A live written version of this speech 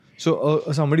So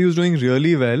somebody who's doing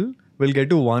really well will get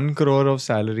to 1 crore of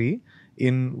salary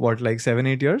in what, like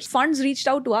 7-8 years? Funds reached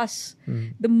out to us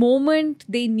the moment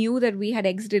they knew that we had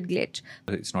exited Glitch.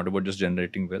 It's not about just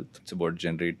generating wealth. It's about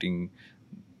generating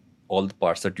all the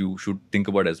parts that you should think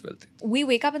about as wealth. We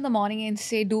wake up in the morning and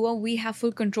say, do we have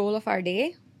full control of our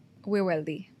day? We're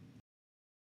wealthy.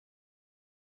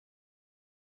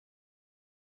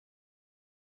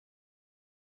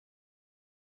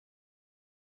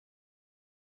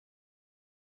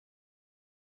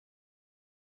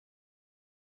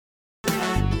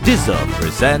 Deserve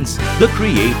presents the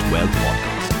Create Wealth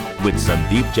Podcast with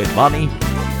Sandeep Jethwani.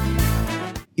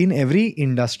 In every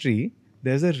industry,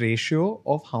 there's a ratio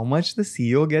of how much the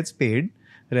CEO gets paid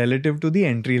relative to the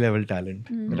entry-level talent,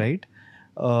 right?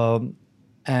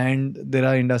 And there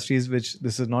are industries which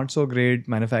this is not so great,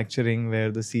 manufacturing, where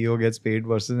the CEO gets paid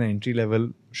versus an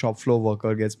entry-level shop floor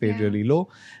worker gets paid really low.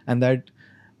 And that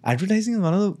advertising is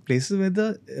one of the places where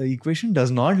the equation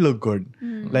does not look good.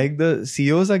 Like the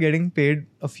CEOs are getting paid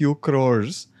a few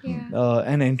crores,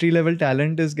 and entry-level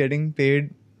talent is getting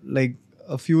paid like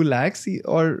a few lakhs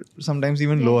or sometimes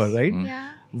even lower, right?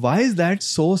 Yeah. Why is that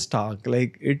so stark?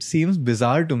 Like, it seems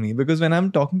bizarre to me, because when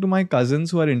I'm talking to my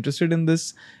cousins who are interested in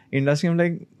this industry, I'm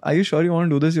like, are you sure you want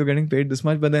to do this? You're getting paid this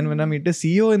much. But then when I meet a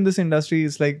CEO in this industry,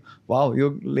 it's like, wow,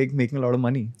 you're like making a lot of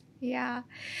money. Yeah.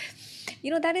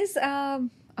 You know, that is a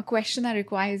question that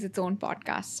requires its own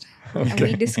podcast. And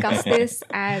we discuss this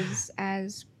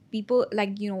as people,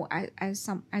 like, you know,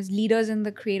 as leaders in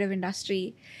the creative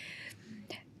industry.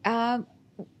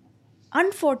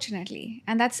 Unfortunately,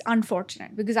 and that's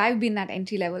unfortunate because I've been that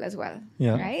entry level as well,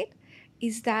 right?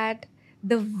 Is that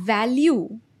the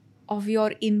value of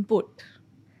your input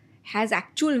has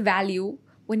actual value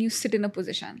when you sit in a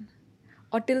position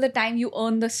or till the time you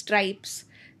earn the stripes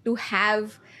to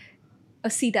have a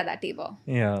seat at that table,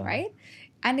 right?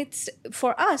 And it's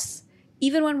for us,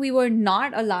 even when we were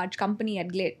not a large company at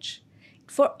Glitch,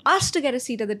 for us to get a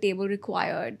seat at the table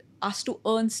required us to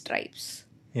earn stripes.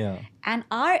 And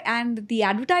the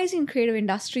advertising creative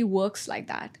industry works like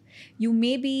that. You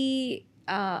may be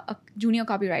a junior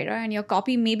copywriter, and your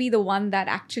copy may be the one that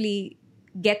actually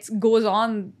goes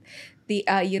on the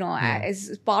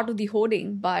as part of the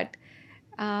hoarding, but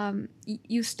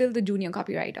you're still the junior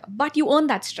copywriter. But you earn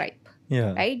that stripe,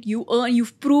 right?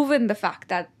 You've proven the fact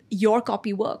that your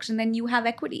copy works, and then you have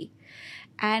equity.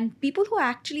 And people who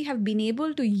actually have been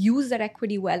able to use that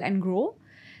equity well and grow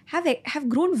have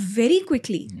grown very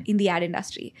quickly in the ad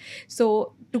industry.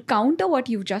 So to counter what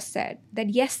you've just said, that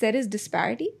yes, there is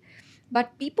disparity,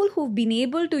 but people who've been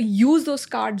able to use those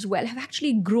cards well have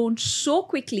actually grown so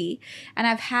quickly and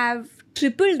have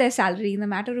tripled their salary in a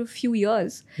matter of a few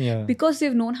years because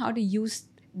they've known how to use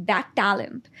that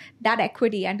talent, that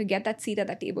equity, and to get that seat at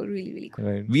the table really, really quick.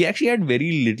 Right. We actually had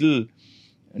very little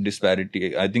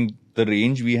disparity. I think the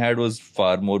range we had was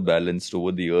far more balanced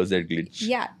over the years at Glitch.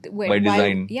 By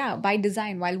design. By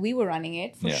design. While we were running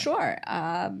it, for sure.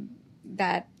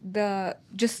 That the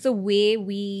way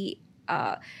we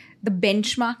the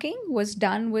benchmarking was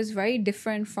done was very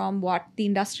different from what the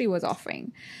industry was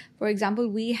offering. For example,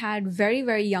 we had very,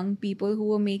 very young people who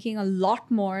were making a lot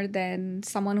more than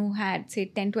someone who had, say,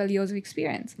 10, 12 years of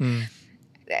experience.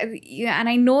 And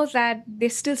I know that they're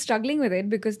still struggling with it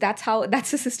because that's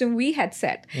the system we had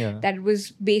set. That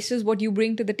was basis what you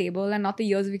bring to the table and not the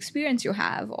years of experience you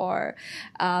have, or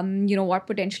what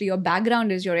potentially your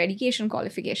background is, your education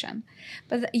qualification.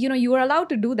 But you are allowed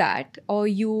to do that, or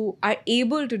you are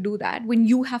able to do that when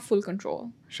you have full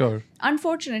control. Sure.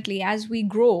 Unfortunately, as we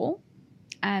grow,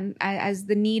 and as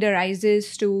the need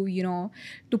arises to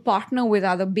partner with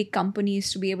other big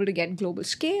companies to be able to get global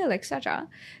scale, etc.,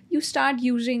 you start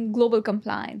using global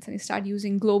compliance and you start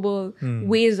using global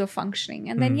ways of functioning.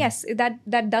 And then, yes,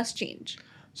 that does change.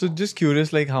 So just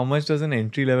curious, like, how much does an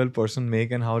entry-level person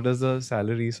make, and how does the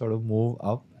salary sort of move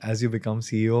up as you become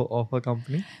CEO of a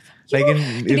company? Like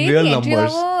in real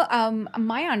numbers. Level,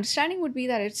 my understanding would be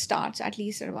that it starts at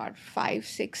least at about 5,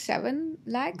 6, 7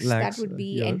 lakhs. That would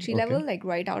be entry level, like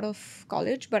right out of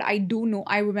college. But I do know,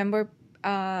 I remember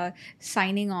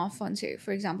signing off on, say,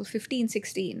 for example, 15,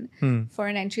 16 for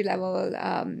an entry level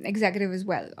executive as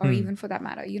well, or even for that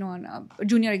matter, a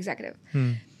junior executive.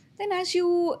 Then as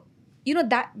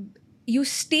that you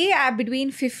stay at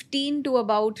between 15 to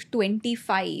about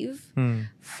 25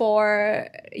 for,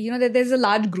 that there's a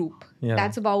large group.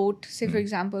 That's about, say, for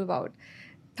example, about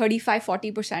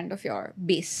 35-40% of your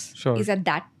base is at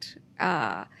that,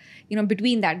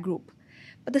 between that group.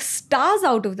 But the stars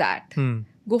out of that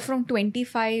go from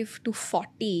 25 to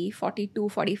 40, 42,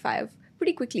 45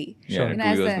 pretty quickly. Yeah, You know, 2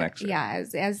 as years the, max.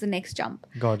 Right? as the next jump.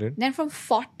 Got it. Then from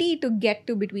 40 to get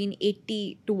to between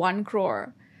 80 to 1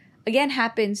 crore, again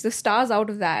happens. The stars out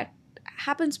of that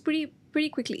happens pretty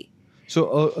quickly. So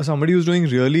somebody who's doing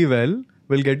really well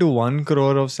will get to 1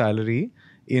 crore of salary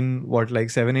in what, like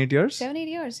 7-8 years? 7-8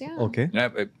 years, yeah. Okay.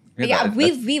 Yeah,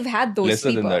 we've had those lesser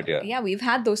people. than that, yeah. We've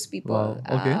had those people.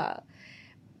 Wow. Okay.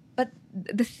 But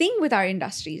the thing with our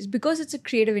industry is because it's a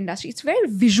creative industry, it's very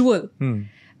visual.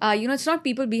 It's not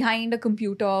people behind a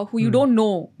computer who you don't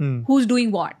know who's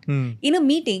doing what. In a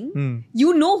meeting,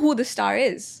 you know who the star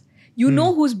is. You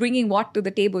know who's bringing what to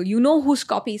the table. You know whose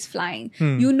copy is flying.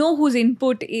 You know whose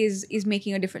input is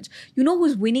making a difference. You know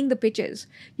who's winning the pitches.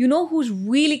 You know who's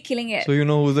really killing it. So you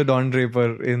know who's the Don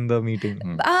Draper in the meeting.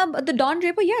 The Don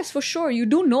Draper, yes, for sure. You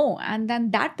do know. And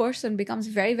then that person becomes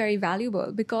very, very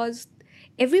valuable because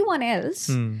everyone else,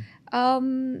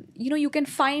 you can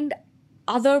find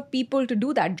other people to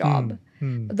do that job.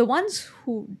 The ones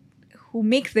who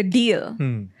make the deal,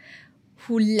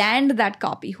 who land that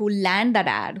copy, who land that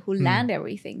ad, who land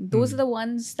everything, those are the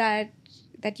ones that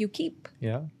you keep.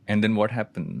 Yeah. And then what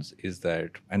happens is that,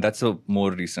 and that's a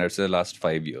more recent, I'd say the last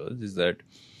 5 years, is that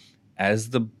as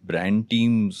the brand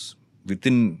teams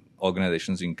within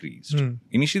organizations increased,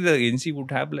 initially the agency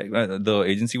would have the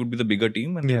agency would be the bigger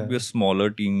team and there would be a smaller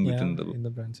team within the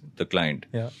brand. the client.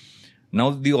 Yeah.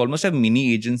 Now they almost have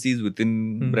mini agencies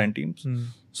within brand teams.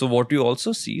 So what you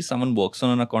also see, someone works on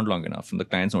an account long enough and the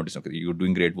clients notice, okay, you're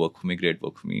doing great work for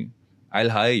me. I'll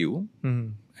hire you.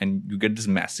 And you get this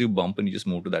massive bump and you just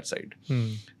move to that side.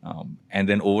 And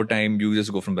then over time, you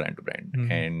just go from brand to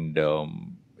brand. And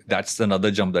that's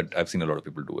another jump that I've seen a lot of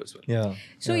people do as well. Yeah.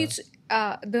 So it's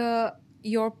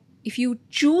if you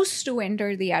choose to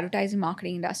enter the advertising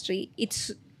marketing industry,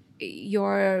 it's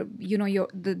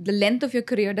the length of your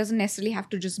career doesn't necessarily have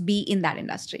to just be in that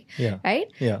industry. Yeah. Right?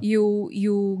 Yeah.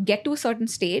 You get to a certain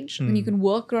stage and you can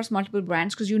work across multiple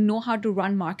brands because you know how to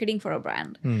run marketing for a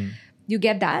brand. You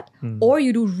get that, or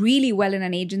you do really well in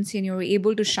an agency and you're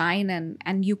able to shine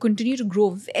and you continue to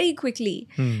grow very quickly.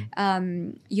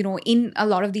 In a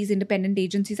lot of these independent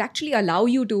agencies actually allow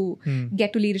you to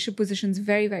get to leadership positions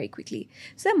very, very quickly.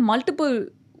 So there are multiple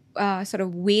sort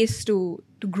of ways to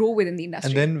grow within the industry.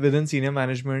 And then within senior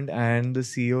management and the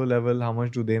CEO level, how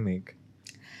much do they make?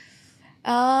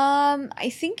 I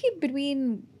think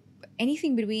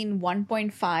anything between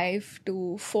 1.5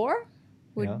 to 4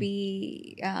 would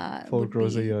be 4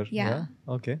 crores a year. Yeah.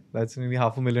 Okay. That's nearly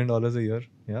 $500,000 a year.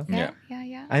 Yeah.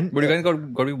 Yeah. And But you guys got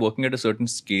to be working at a certain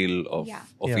scale of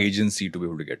agency to be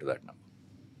able to get to that number.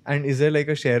 And is there like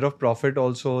a share of profit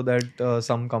also that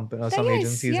some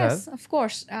agencies have? Yes, of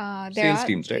course. Sales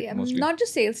teams, right? Mostly. Not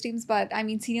just sales teams, but I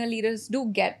mean, senior leaders do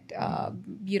get,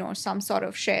 some sort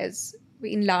of shares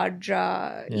in large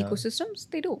ecosystems.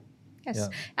 They do. Yes. Yeah.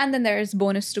 And then there's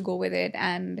bonus to go with it.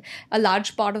 And a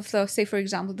large part of say, for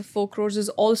example, the 4 crores is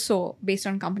also based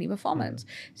on company performance.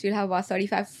 So you'll have about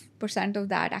 35% of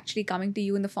that actually coming to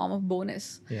you in the form of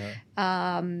bonus,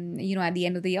 at the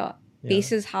end of the year.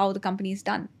 Basis how the company is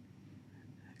done.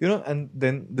 And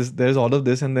then there's all of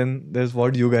this, and then there's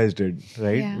what you guys did,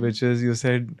 right? Yeah. Which is you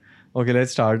said, okay,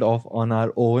 let's start off on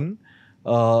our own.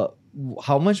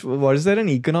 Was there an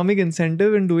economic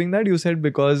incentive in doing that? You said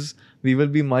because we will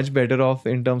be much better off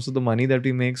in terms of the money that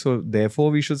we make, so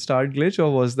therefore we should start Glitch,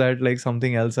 or was that like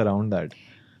something else around that?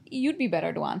 You'd be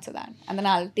better to answer that, and then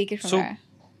I'll take it from there.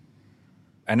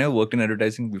 I never worked in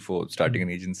advertising before starting an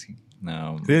agency.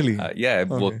 Really? Yeah,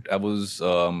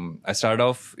 I started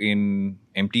off in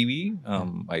MTV.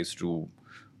 I used to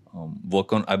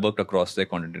I worked across their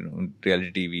content,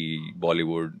 reality TV,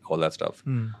 Bollywood, all that stuff.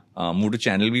 Moved to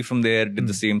Channel V from there, did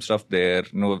the same stuff there.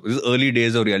 This is early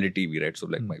days of reality TV, right? So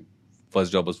like my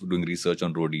first job was doing research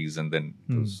on roadies and then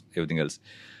everything else.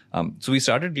 So we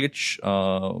started Glitch,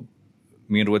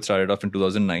 me and Rohit started off in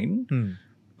 2009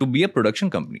 to be a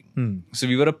production company. So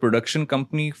we were a production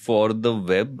company for the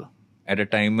web at a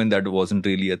time when that wasn't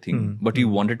really a thing, but we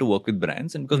wanted to work with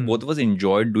brands, and because both of us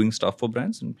enjoyed doing stuff for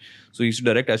brands, and so we used to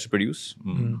direct, I used to produce.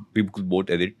 People could both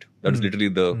edit. That was literally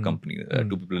the company.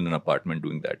 2 people in an apartment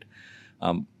doing that.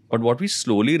 But what we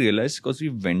slowly realized, because we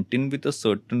went in with a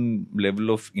certain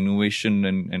level of innovation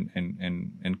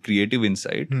and creative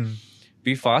insight,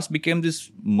 we fast became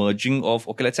this merging of,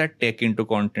 okay, let's add tech into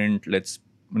content, let's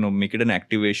make it an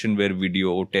activation where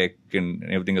video, tech, and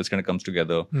everything else kind of comes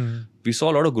together. We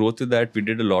saw a lot of growth with that. We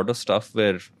did a lot of stuff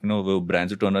where where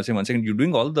brands would turn around and say, one second, you're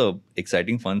doing all the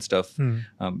exciting, fun stuff.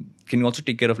 Can you also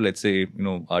take care of, let's say,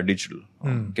 our digital?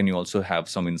 Can you also have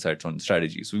some insights on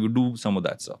strategy? So we would do some of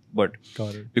that stuff. But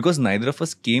because neither of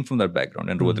us came from that background,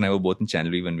 and Rohit and I were both in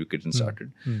Channel when we getting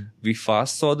started, we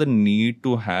fast saw the need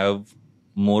to have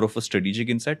more of a strategic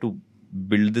insight to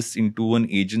build this into an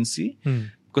agency.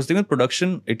 Because the thing with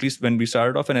production, at least when we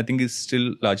started off, and I think it's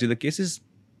still largely the case, is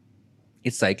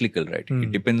it's cyclical, right?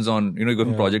 It depends on, you go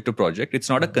from project to project. It's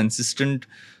not a consistent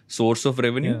source of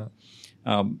revenue.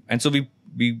 And so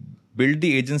we built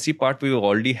the agency part. We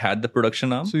already had the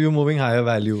production arm. So you're moving higher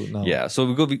value now. Yeah.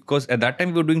 So because at that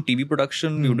time we were doing TV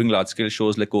production, we were doing large scale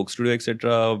shows like Coke Studio,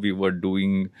 etc. We were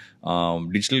doing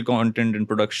digital content and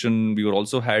production. We were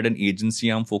also had an agency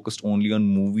arm focused only on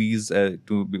movies.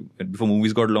 Before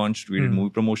movies got launched, we did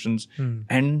movie promotions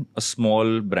and a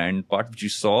small brand part, which we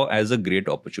saw as a great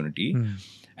opportunity.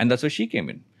 And that's where she came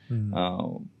in.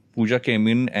 Pooja came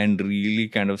in and really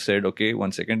kind of said, okay,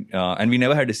 one second. And we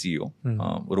never had a CEO.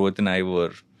 Rohit and I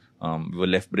were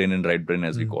left brain and right brain,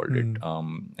 as we called it.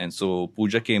 And so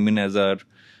Pooja came in as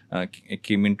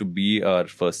came in to be our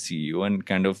first CEO and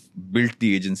kind of built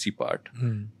the agency part.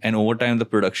 And over time, the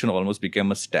production almost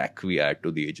became a stack we add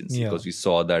to the agency because we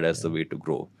saw that as the way to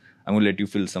grow. I'm going to let you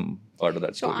fill some part of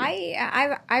that story.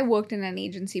 So I worked in an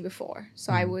agency before.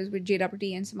 So I was with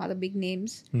JWT and some other big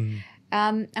names.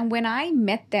 And when I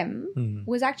met them,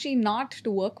 was actually not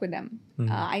to work with them.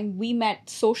 We met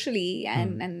socially,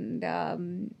 and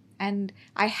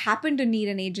I happened to need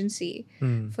an agency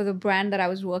for the brand that I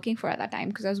was working for at that time,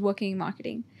 because I was working in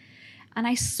marketing. And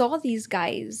I saw these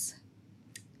guys,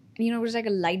 and it was like a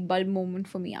light bulb moment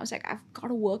for me. I was like, I've got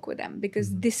to work with them,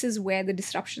 because this is where the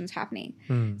disruption's happening.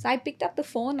 So I picked up the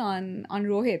phone on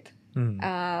Rohit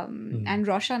and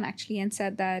Roshan actually, and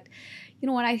said that,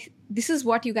 this is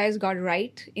what you guys got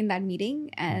right in that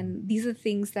meeting, and these are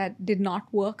things that did not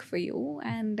work for you,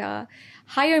 and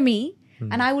hire me,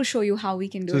 and I will show you how we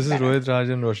can do it better. So this is Rohit, Raj,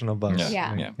 and Roshan Abbas.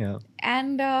 Yeah.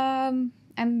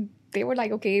 And they were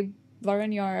like, okay,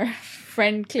 Varun, your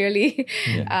friend clearly,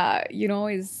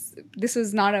 this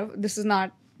is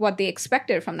not what they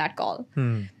expected from that call.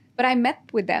 But I met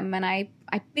with them and I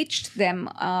pitched them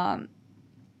a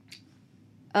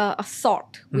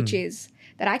thought, which is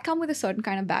that I come with a certain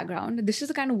kind of background. This is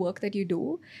the kind of work that you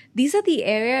do. These are the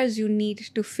areas you need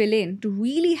to fill in to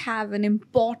really have an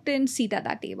important seat at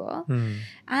that table.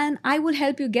 And I will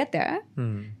help you get there.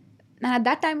 And at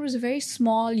that time, it was a very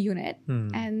small unit.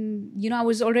 And, I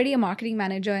was already a marketing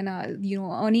manager and,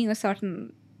 earning a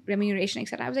certain remuneration,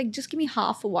 etc. I was like, just give me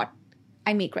half of what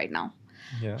I make right now.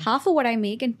 Half of what I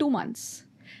make in 2 months.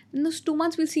 In those 2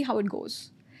 months, we'll see how it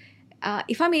goes.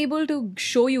 If I'm able to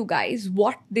show you guys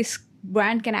what this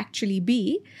brand can actually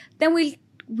be, then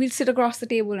we'll sit across the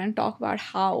table and talk about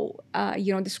how,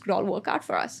 this could all work out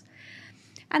for us.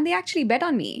 And they actually bet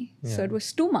on me. So it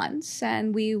was 2 months,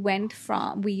 and we went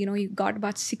from, you got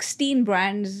about 16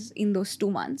 brands in those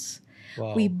 2 months.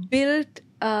 Wow. We built,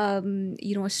 a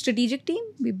strategic team,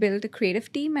 we built a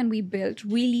creative team, and we built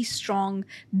really strong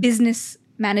business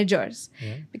managers,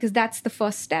 because that's the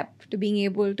first step to being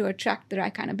able to attract the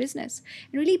right kind of business,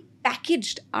 and really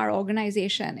packaged our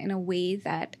organization in a way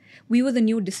that we were the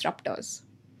new disruptors.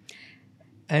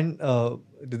 And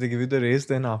did they give you the raise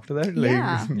then after that?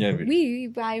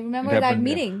 I remember that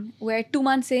meeting where 2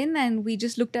 months in, and we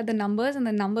just looked at the numbers, and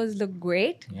the numbers looked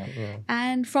great.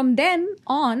 And from then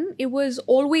on, it was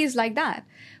always like that,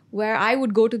 where I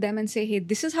would go to them and say, hey,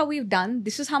 this is how we've done.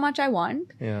 This is how much I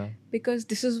want. Because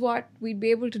this is what we'd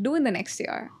be able to do in the next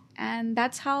year. And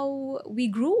that's how we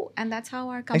grew. And that's how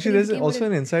our company Actually, there's also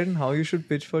an insight in how you should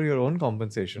pitch for your own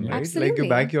compmpensation, right? Absolutely. Like you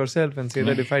back yourself and say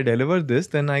that if I deliver this,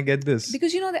 then I get this.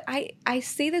 Because, I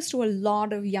say this to a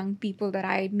lot of young people that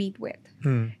I meet with.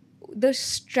 The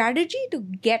strategy to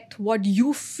get what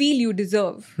you feel you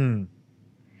deserve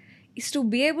is to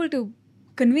be able to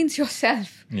convince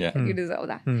yourself that you deserve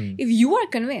that. If you are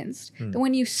convinced, then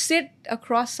when you sit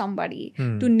across somebody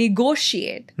to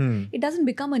negotiate, it doesn't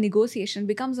become a negotiation, it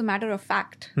becomes a matter of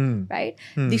fact, right?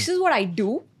 This is what I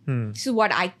do. This is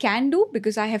what I can do,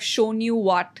 because I have shown you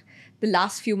what the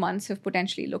last few months have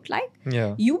potentially looked like.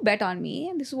 You bet on me,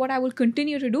 and this is what I will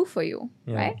continue to do for you,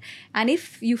 right? And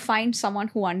if you find someone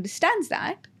who understands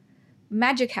that,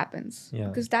 magic happens,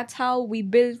 because that's how we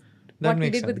build what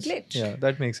we did with Glitch. Yeah,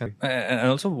 that makes sense. And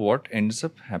also what ends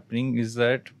up happening is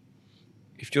that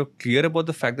if you're clear about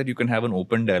the fact that you can have an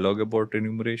open dialogue about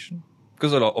remuneration,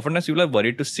 because oftentimes people are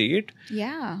worried to say it.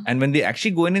 Yeah. And when they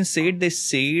actually go in and say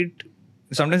it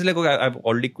sometimes like, okay, I've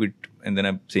already quit, and then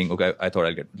I'm saying, okay, I thought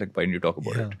I'll get, like, why didn't you talk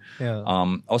about it?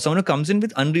 Or someone who comes in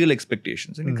with unreal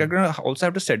expectations, and you also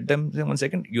have to set them, say, 1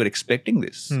 second, you're expecting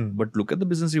this, but look at the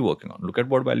business you're working on. Look at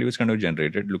what value is kind of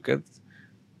generated. Look at,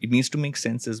 it needs to make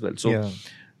sense as well. So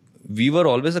we were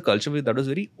always a culture that was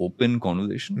very open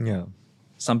conversation.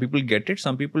 Some people get it,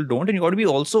 some people don't, and you got to be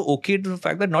also okay to the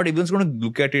fact that not everyone's going to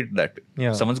look at it that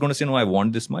way. Someone's going to say, no, I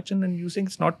want this much, and then you saying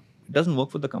it doesn't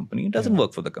work for the company. It doesn't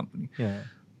work for the company.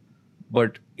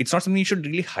 But it's not something you should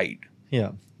really hide.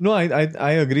 No,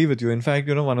 I agree with you. In fact,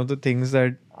 one of the things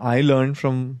that I learned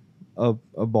from a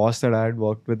boss that I had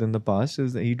worked with in the past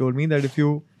is that he told me that if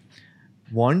you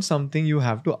want something, you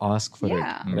have to ask for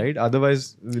it, right?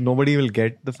 Otherwise, nobody will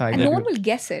get the fact that no one will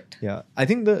guess it. I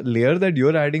think the layer that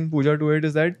you're adding, Pooja, to it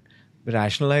is that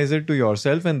rationalize it to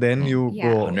yourself and then you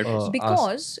go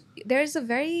because there's a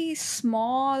very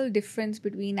small difference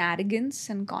between arrogance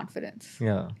and confidence.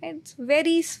 It's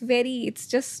very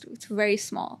very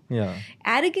small.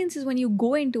 Arrogance is when you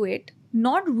go into it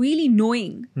not really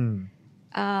knowing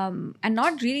and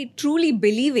not really truly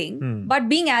believing, but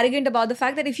being arrogant about the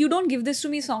fact that if you don't give this to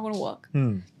me, it's not going to work.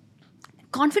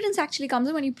 Confidence actually comes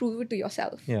in when you prove it to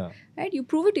yourself. Right? You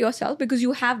prove it to yourself because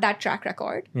you have that track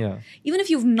record. Even if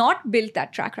you've not built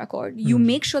that track record, you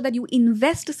make sure that you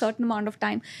invest a certain amount of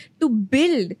time to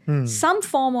build some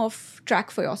form of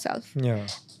track for yourself.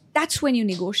 That's when you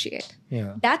negotiate.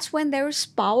 That's when there is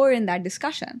power in that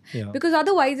discussion. Because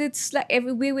otherwise, it's like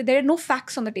there are no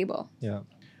facts on the table.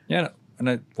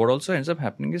 And what also ends up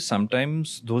happening is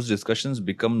sometimes those discussions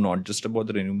become not just about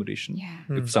the remuneration.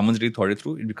 If someone's really thought it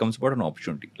through, it becomes about an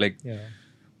opportunity. Like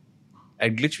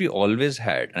at Glitch, we always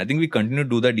had, and I think we continue to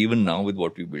do that even now with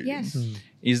what we build.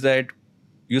 Is that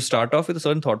you start off with a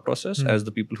certain thought process as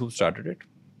the people who started it.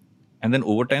 And then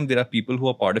over time, there are people who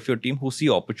are part of your team who see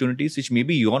opportunities which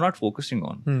maybe you're not focusing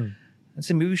on. And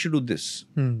say, maybe we should do this.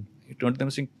 You turn to them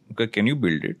and say, okay, can you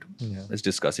build it? Let's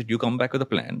discuss it. You come back with a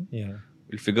plan.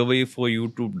 We'll figure a way for you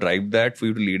to drive that, for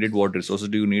you to lead it. What resources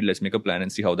do you need? Let's make a plan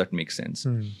and see how that makes sense.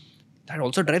 That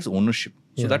also drives ownership.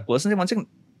 So that person says, 1 second,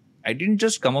 I didn't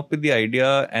just come up with the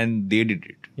idea and they did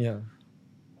it.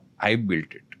 I built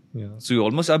it. So you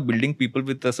almost are building people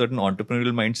with a certain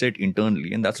entrepreneurial mindset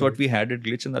internally. And that's what we had at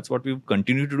Glitch, and that's what we've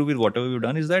continued to do with whatever we've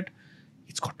done, is that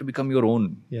it's got to become your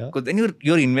own. Because then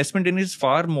your investment in it is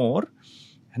far more,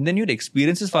 and then your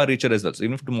experience is far richer as well. So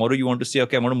even if tomorrow you want to say,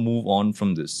 okay, I want to move on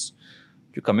from this,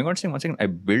 you're coming out saying, 1 second, I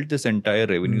built this entire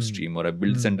revenue stream, or I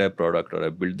built this entire product, or I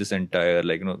built this entire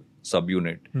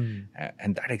subunit,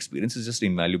 and that experience is just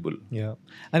invaluable.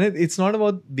 And it's not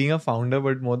about being a founder,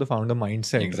 but more the founder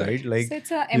mindset, right? Like, so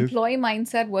it's an employee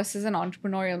mindset versus an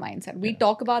entrepreneurial mindset. We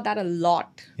talk about that a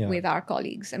lot with our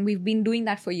colleagues, and we've been doing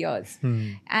that for years.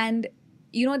 And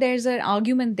there's an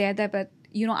argument there that, but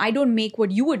I don't make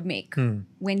what you would make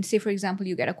when, say, for example,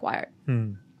 you get acquired,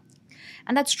 and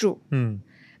that's true.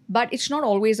 But it's not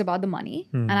always about the money.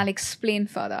 And I'll explain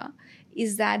further,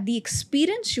 is that the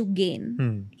experience you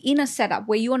gain in a setup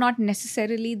where you are not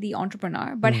necessarily the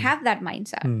entrepreneur, but have that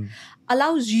mindset,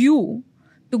 allows you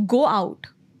to go out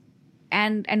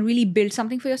and really build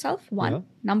something for yourself. One.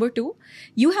 Number two,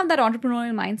 you have that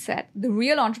entrepreneurial mindset. The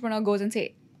real entrepreneur goes and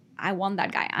say, I want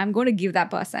that guy. I'm going to give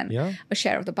that person a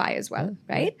share of the pie as well,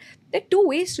 right? There are two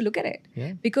ways to look at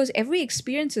it, because every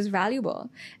experience is valuable.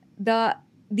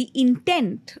 The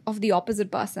intent of the opposite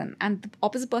person and the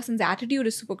opposite person's attitude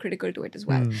is super critical to it as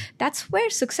well. That's where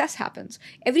success happens.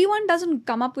 Everyone doesn't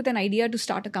come up with an idea to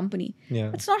start a company.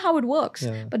 That's not how it works.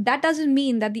 But that doesn't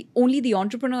mean that only the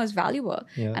entrepreneur is valuable.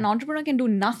 An entrepreneur can do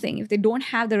nothing if they don't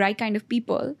have the right kind of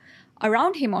people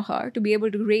around him or her to be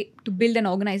able to build an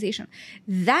organization.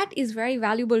 That is very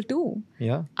valuable too.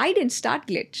 I didn't start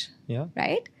Glitch,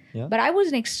 right? But I was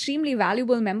an extremely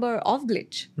valuable member of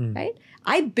Glitch, right?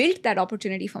 I built that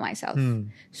opportunity for myself.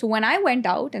 So when I went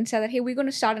out and said that, hey, we're going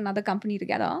to start another company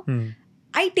together,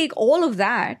 I take all of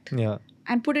that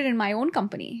and put it in my own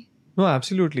company. No,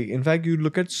 absolutely. In fact, you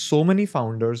look at so many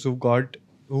founders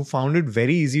who found it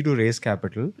very easy to raise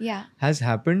capital has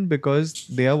happened because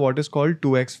they are what is called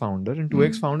 2x founder. And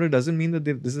 2x founder doesn't mean that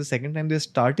this is the second time they're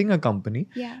starting a company,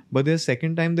 but the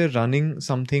second time they're running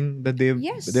something that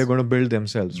they're going to build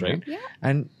themselves, right?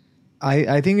 And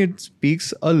I think it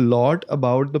speaks a lot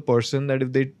about the person that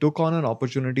if they took on an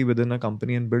opportunity within a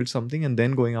company and built something and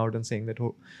then going out and saying that,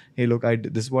 oh, hey, look,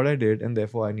 this is what I did and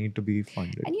therefore I need to be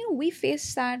funded. And we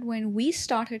faced that when we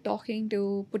started talking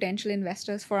to potential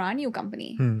investors for our new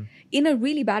company in a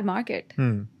really bad market.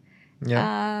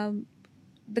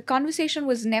 the conversation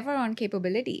was never on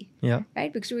capability. Yeah.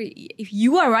 Right? Because if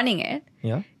you are running it,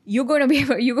 Yeah. you're going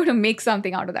to make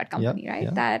something out of that company, right?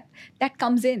 Yeah. That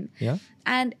comes in. Yeah.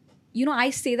 And I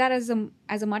say that as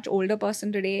a much older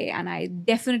person today, and I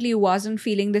definitely wasn't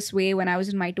feeling this way when I was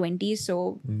in my 20s.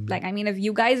 So if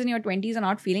you guys in your 20s are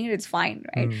not feeling it, it's fine,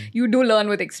 right? You do learn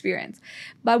with experience.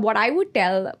 But what I would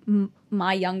tell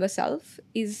my younger self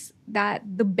is that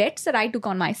the bets that I took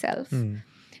on myself,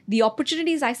 the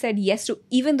opportunities I said yes to,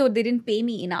 even though they didn't pay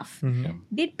me enough,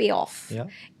 did pay off. Yeah.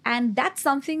 And that's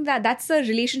something that's a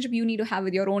relationship you need to have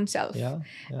with your own self. Yeah.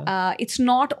 It's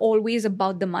not always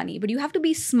about the money, but you have to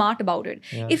be smart about it.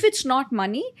 Yeah. If it's not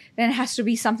money, then it has to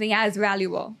be something as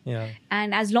valuable. Yeah.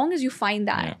 And as long as you find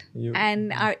that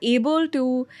and are able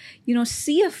to,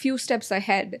 see a few steps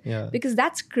ahead, because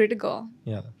that's critical.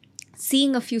 Yeah.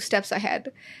 Seeing a few steps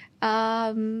ahead.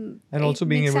 And also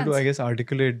being able to, I guess,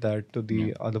 articulate that to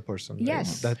the other person. Right?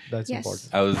 Yes. That's Yes.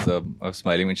 important. I was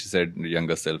smiling when she said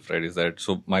younger self, right? Is that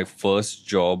so? My first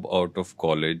job out of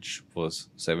college was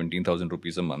 17,000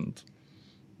 rupees a month.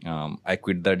 I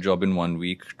quit that job in 1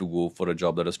 week to go for a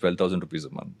job that was 12,000 rupees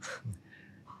a month.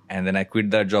 And then I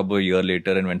quit that job a year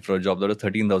later and went for a job that was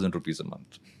 13,000 rupees a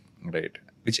month, right?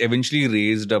 Which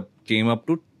eventually came up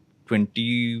to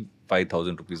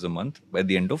 25,000 rupees a month by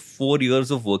the end of 4 years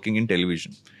of working in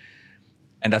television.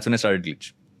 And that's when I started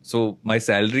Glitch. So my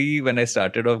salary when I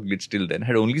started off Glitch till then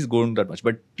had only grown that much.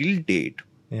 But till date,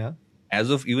 as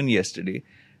of even yesterday,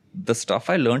 the stuff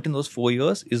I learned in those 4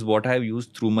 years is what I have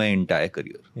used through my entire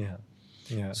career.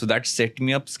 Yeah. So that set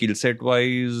me up skill set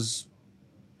wise,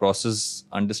 process,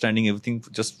 understanding everything.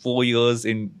 Just 4 years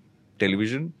in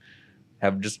television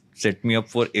have just set me up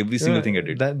for every single thing I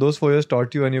did. Those 4 years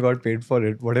taught you and you got paid for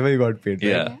it, whatever you got paid.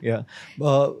 Right? Yeah.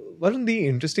 Varun, the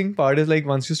interesting part is like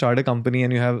once you start a company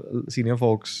and you have senior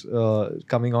folks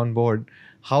coming on board,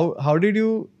 how did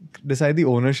you decide the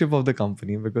ownership of the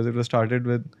company? Because it was started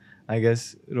with, I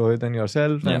guess, Rohit and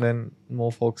yourself, and then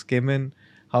more folks came in.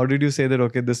 How did you say that,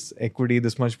 okay, this equity,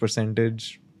 this much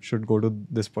percentage should go to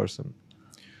this person?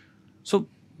 So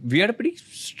we had a pretty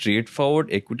straightforward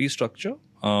equity structure.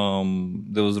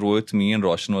 There was Rohit, me, and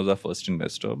Roshan was our first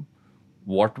investor.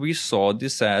 What we saw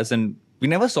this as, and we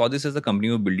never saw this as a company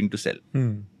we were building to sell.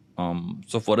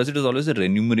 So for us, it was always a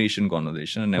remuneration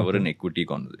conversation and never an equity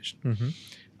conversation.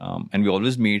 And we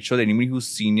always made sure that anybody who's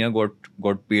senior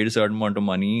got paid a certain amount of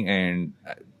money. And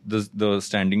the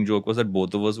standing joke was that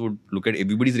both of us would look at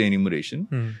everybody's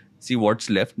remuneration, see what's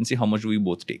left, and see how much we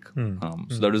both take.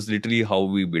 So that was literally how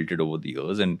we built it over the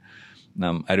years. And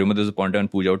I remember there was a point when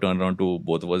Pooja would turn around to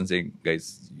both of us and say,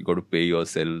 guys, you got to pay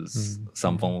yourselves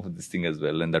some form of this thing as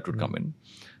well. And that would come in.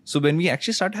 So when we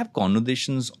actually started to have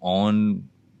conversations on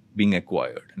being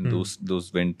acquired, and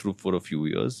those went through for a few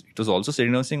years, it was also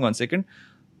sitting down saying, 1 second,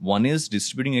 one is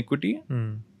distributing equity,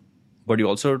 but you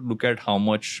also look at how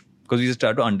much, because you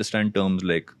start to understand terms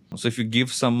like, so if you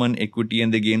give someone equity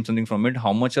and they gain something from it,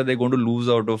 how much are they going to lose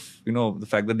out of, the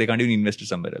fact that they can't even invest it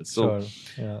somewhere else? So,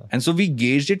 and so we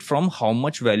gauged it from how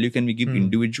much value can we give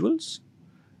individuals.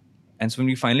 And so when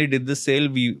we finally did the sale,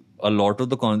 a lot of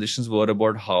the conversations were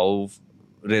about how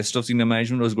rest of senior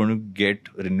management was going to get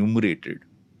remunerated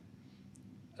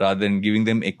rather than giving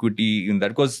them equity in that,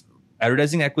 because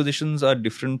advertising acquisitions are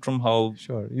different from how...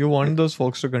 Sure. You want those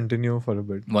folks to continue for a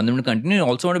bit. Want them to continue. You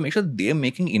also want to make sure they're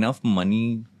making enough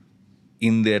money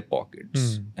in their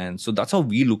pockets. And so that's how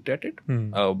we looked at it.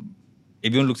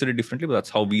 Everyone looks at it differently, but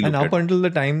that's how we looked at it. And up until the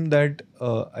time that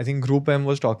I think Group M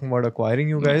was talking about acquiring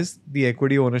you guys, the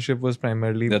equity ownership was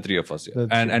primarily... The three of us, yeah.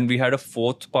 And we had a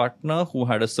fourth partner who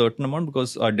had a certain amount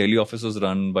because our Delhi office was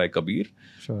run by Kabir.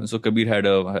 Sure. And so Kabir had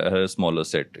a smaller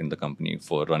set in the company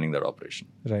for running that operation.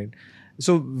 Right.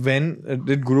 So when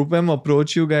did Group M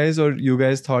approach you guys, or you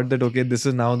guys thought that, okay, this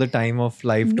is now the time of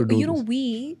life to do this?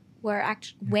 We were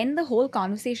actually, when the whole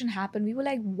conversation happened, we were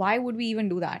like, why would we even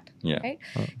do that? Yeah. Right?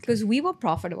 Because we were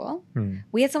profitable.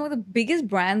 We had some of the biggest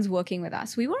brands working with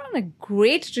us. We were on a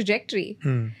great trajectory.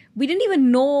 We didn't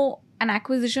even know an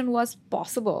acquisition was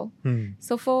possible.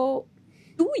 So for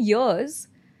 2 years,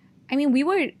 I mean, we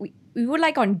were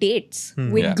like on dates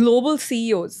with global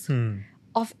CEOs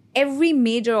of every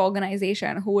major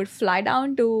organization who would fly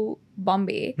down to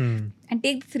Bombay and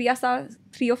take three of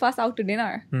us out to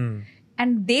dinner.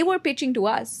 And they were pitching to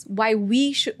us why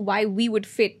we would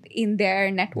fit in their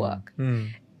network.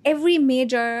 Every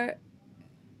major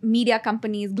media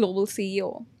company's global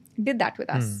CEO did that with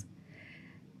us.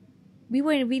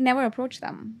 We never approached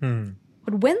them.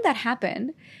 But when that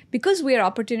happened, because we are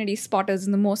opportunity spotters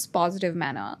in the most positive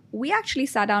manner, we actually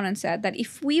sat down and said that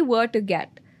if we were to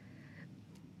get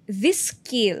this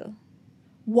scale,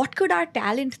 what could our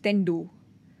talent then do?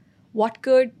 what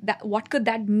could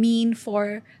that mean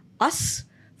for us,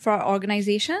 for our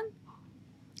organization,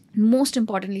 most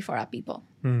importantly for our people.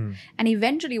 And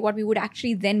eventually what we would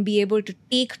actually then be able to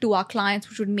take to our clients,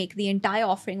 which would make the entire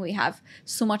offering we have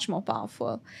so much more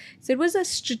powerful. So it was a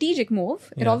strategic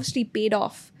move. It obviously paid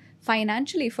off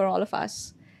financially for all of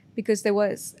us because there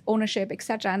was ownership,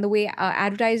 etc. And the way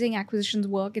advertising acquisitions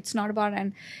work, it's not about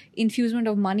an infusement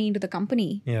of money into the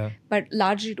company, but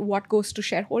largely what goes to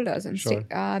shareholders and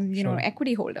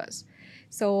equity holders.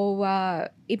 So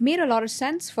it made a lot of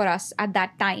sense for us at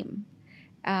that time.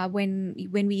 When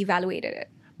we evaluated it.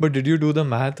 But did you do the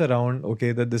math around,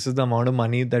 okay, that this is the amount of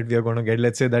money that we are going to get?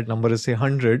 Let's say that number is say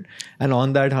 100, and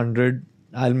on that 100,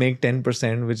 I'll make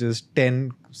 10%, which is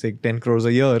 10 crores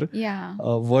a year. Yeah.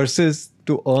 Versus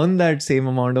to earn that same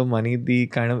amount of money, the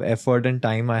kind of effort and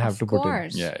time I have to put in. Of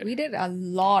course. Yeah. We did a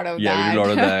lot of that. Yeah, we did a lot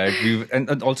of that.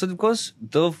 And also because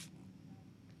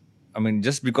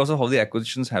just because of how the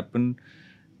acquisitions happen,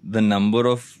 the number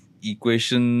of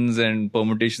equations and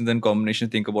permutations and combinations,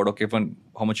 think about, okay,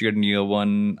 how much you get in year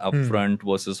one upfront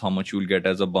versus how much you'll get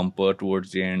as a bumper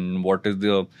towards the end. What is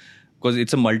because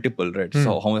it's a multiple, right?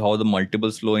 So how are the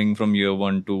multiples flowing from year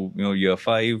one to year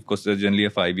 5, because there's generally a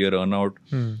 5-year earnout.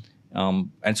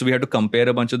 And so we had to compare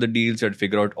a bunch of the deals. We had to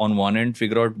figure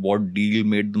out what deal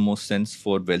made the most sense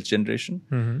for wealth generation,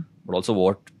 but also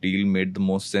what deal made the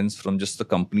most sense from just the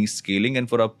company scaling and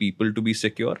for our people to be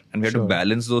secure. And we had to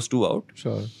balance those two out.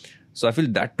 So I feel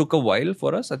that took a while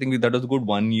for us. I think that was a good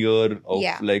 1 year of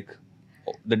like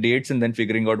the dates and then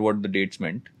figuring out what the dates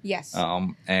meant. Yes.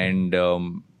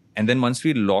 And then once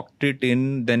we locked it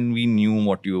in, then we knew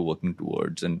what you were working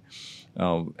towards. And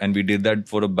we did that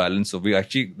for a balance of,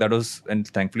 and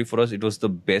thankfully for us, it was the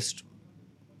best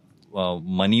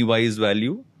money-wise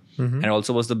value. And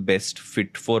also was the best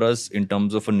fit for us in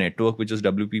terms of a network, which is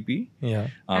WPP.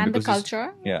 And the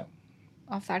culture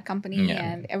of that company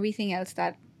and everything else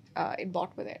that it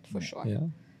brought with it, for sure. Yeah.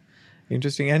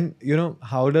 Interesting. And,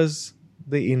 how does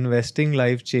the investing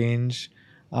life change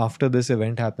after this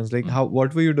event happens? Like,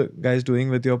 what were you guys doing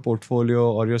with your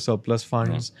portfolio or your surplus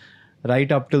funds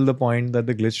right up till the point that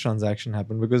the glitch transaction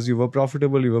happened? Because you were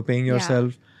profitable, you were paying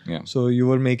yourself. So you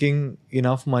were making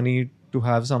enough money to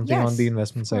have something on the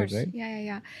investment side, right?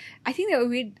 Yeah. I think that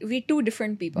we're two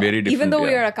different people. Very different, even though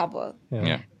we are a couple.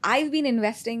 I've been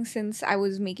investing since I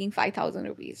was making 5,000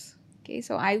 rupees. Okay,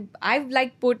 so I've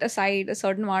like put aside a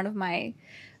certain amount of my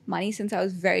money since I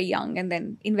was very young, and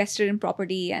then invested in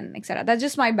property and etc. That's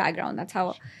just my background. That's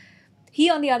how. He,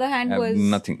 on the other hand, was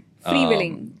nothing.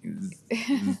 Freewheeling.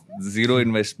 Zero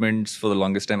investments for the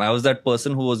longest time. I was that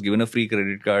person who was given a free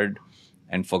credit card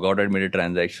and forgot I'd made a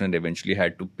transaction and eventually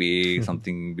had to pay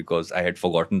something because I had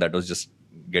forgotten that was just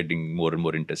getting more and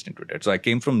more interest into it. So I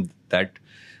came from that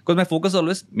because my focus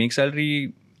always make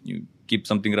salary, you keep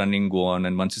something running, go on.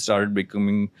 And once you start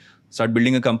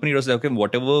building a company, it was like, okay,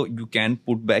 whatever you can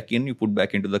put back in, you put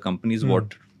back into the company is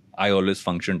what I always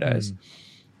functioned as.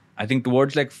 I think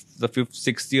towards like the 5th,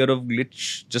 6th year of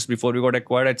Glitch, just before we got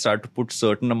acquired, I'd start to put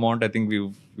certain amount. I think we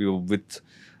were with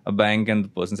a bank and the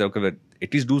person said, okay,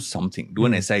 at least do something, do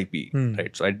an SIP,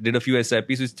 right? So I did a few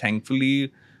SIPs, which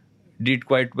thankfully did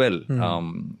quite well.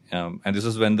 And this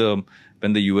was when the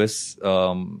US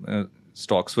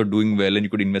stocks were doing well and you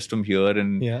could invest from here,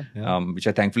 and which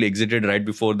I thankfully exited right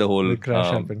before the whole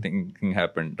thing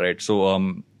happened, right? So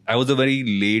I was a very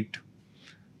late,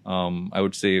 I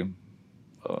would say,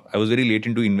 I was very late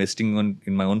into investing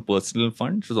in my own personal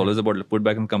fund. It was always about put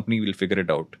back in company, we'll figure it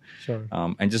out.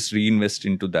 And just reinvest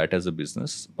into that as a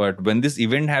business. But when this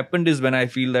event happened is when I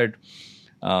feel that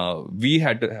we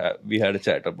had a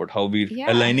chat about how we're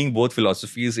aligning both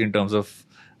philosophies in terms of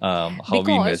how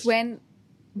we invest.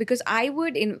 Because I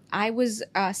was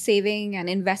saving and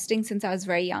investing since I was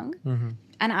very young.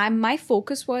 And my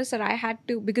focus was that I had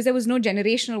to, because there was no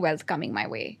generational wealth coming my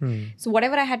way. So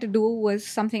whatever I had to do was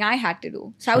something I had to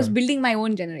do. So I was building my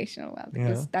own generational wealth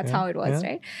because that's how it was,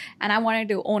 right? And I wanted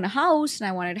to own a house and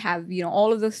I wanted to have,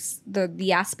 all of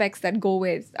the aspects that go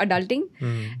with adulting.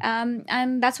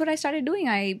 And that's what I started doing.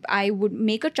 I would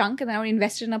make a chunk and then I would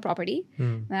invest in a property.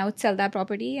 And I would sell that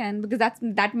property, and because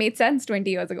that made sense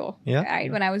 20 years ago,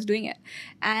 right? When I was doing it.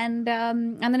 And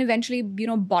then eventually,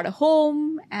 bought a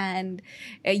home and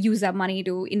use that money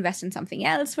to invest in something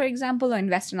else, for example, or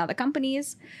invest in other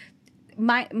companies.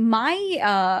 My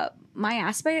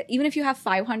aspect, even if you have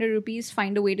 500 rupees,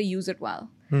 find a way to use it well,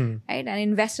 right? And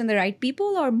invest in the right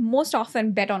people, or most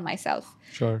often bet on myself.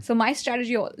 So my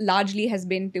strategy largely has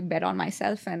been to bet on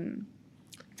myself and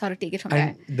sort of take it from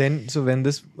there. Then, so when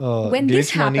this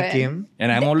glitch money came,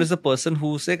 and I'm always the person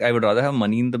who's like, I would rather have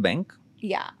money in the bank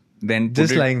then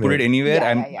Just lying put there. it anywhere.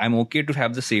 Yeah, I'm okay to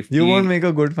have the safety. You won't make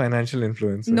a good financial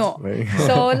influencer. No. Right?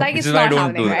 So like Which it's is why I not don't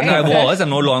happening, do right? that. No, I'm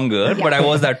no longer, but I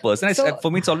was that person. So-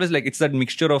 For me, it's always like it's that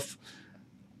mixture of.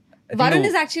 I think Varun the-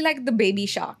 is actually like the baby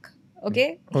shark.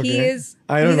 Okay, Okay. he's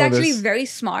I don't know actually this. very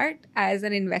smart as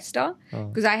an investor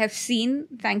because I have seen,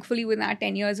 thankfully, within our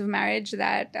 10 years of marriage,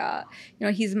 that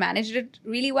he's managed it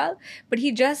really well. But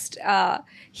he just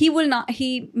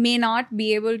he may not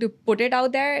be able to put it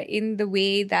out there in the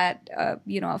way that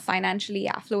financially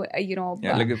affluent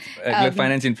like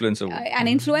finance influencer. an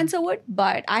influencer would.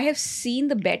 But I have seen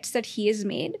the bets that he has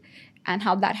made and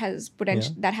how that has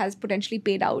potentially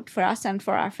paid out for us and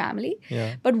for our family.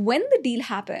 Yeah. But when the deal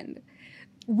happened,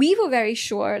 we were very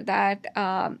sure that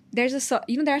there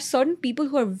are certain people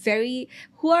who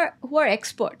are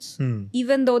experts,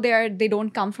 even though they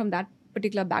don't come from that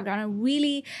particular background and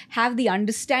really have the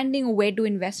understanding of where to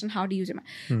invest and how to use it.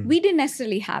 We didn't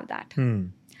necessarily have that,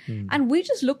 and we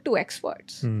just looked to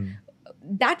experts.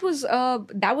 That was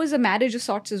a marriage of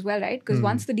sorts as well, right? Because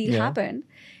once the deal happened,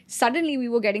 suddenly we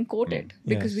were getting quoted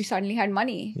because we suddenly had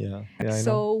money. Yeah. I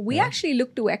So know. we actually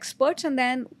looked to experts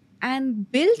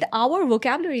and built our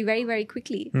vocabulary very, very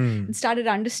quickly and started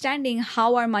understanding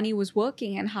how our money was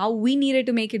working and how we needed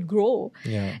to make it grow.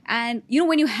 Yeah. And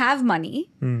when you have money,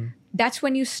 that's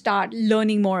when you start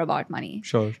learning more about money.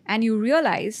 Sure. And you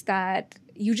realize that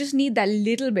you just need that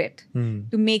little bit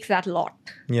to make that lot.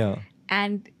 Yeah.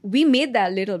 And we made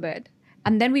that little bit.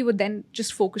 And then we would then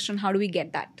just focus on how do we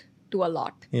get that to a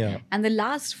lot. Yeah. And the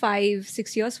last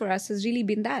 5-6 years for us has really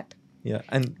been that. Yeah.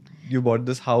 And you bought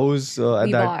this house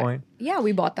at that point? Yeah,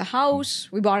 we bought the house.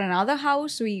 We bought another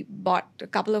house. We bought a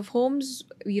couple of homes.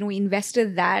 We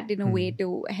invested that in a way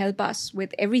to help us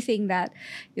with everything that,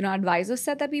 advisors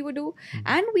said that we would do.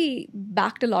 And we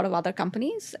backed a lot of other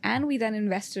companies. And we then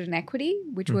invested in equity,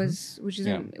 which is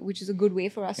a good way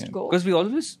for us to go. Because we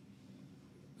always.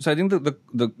 So I think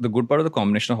the good part of the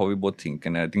combination of how we both think,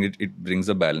 and I think it brings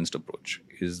a balanced approach,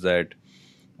 is that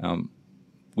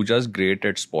Pooja's great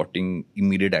at spotting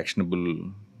immediate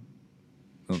actionable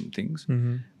things.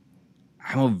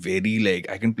 I'm a very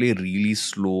I can play a really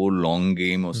slow, long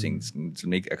game of things. To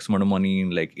make X amount of money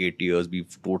in 8 years, be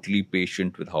totally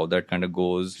patient with how that kind of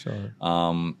goes. Sure.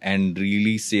 And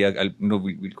really say,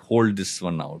 we'll hold this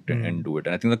one out and do it.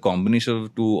 And I think the combination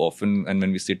of two often, and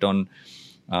when we sit on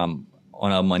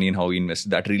our money and how we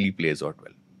invest, that really plays out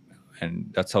well.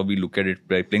 And that's how we look at it,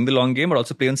 by playing the long game, but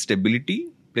also play on stability,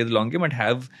 play the long game, and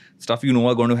have stuff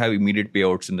are going to have immediate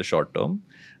payouts in the short term.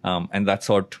 And that's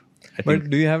what I think. But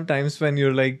do you have times when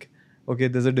you're like, okay,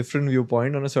 there's a different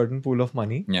viewpoint on a certain pool of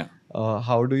money? Yeah.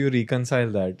 How do you reconcile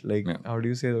that? How do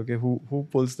you say, okay, who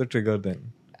pulls the trigger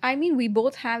then? I mean, we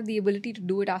both have the ability to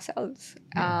do it ourselves.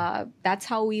 That's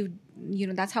how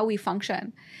we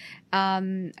function.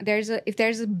 If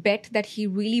there's a bet that he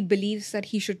really believes that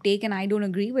he should take and I don't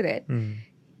agree with it,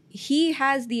 he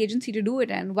has the agency to do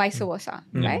it, and vice versa,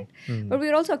 right? But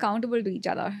we're also accountable to each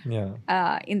other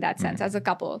in that sense as a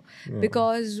couple,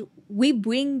 because we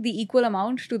bring the equal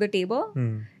amount to the table.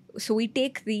 So we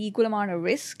take the equal amount of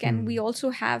risk, and we also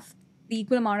have the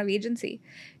equal amount of agency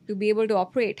to be able to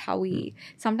operate how we...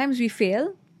 Sometimes we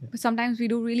fail, but sometimes we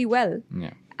do really well.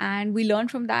 Yeah. And we learn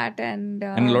from that. And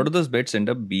a lot of those bets end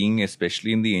up being,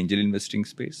 especially in the angel investing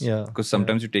space. Yeah. Because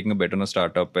sometimes you're taking a bet on a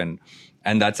startup, and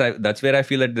that's where I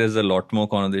feel that there's a lot more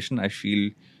conversation. I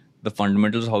feel the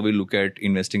fundamentals, how we look at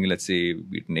investing, let's say,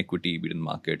 be it in equity, be it in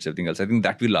markets, everything else, I think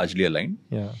that we largely align.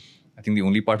 Yeah. I think the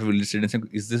only part of real estate is,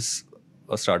 is this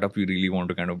a startup we really want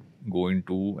to kind of go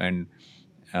into? And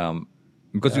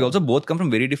because we also both come from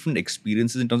very different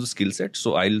experiences in terms of skill sets.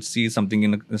 So I'll see something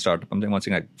in a startup, I'm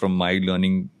saying from my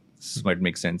learning, this might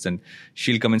make sense. And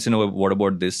she'll come and say, no, what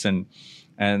about this? And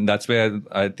that's where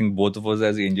I think both of us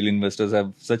as angel investors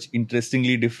have such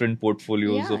interestingly different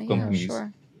portfolios of companies. Yeah,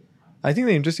 sure. I think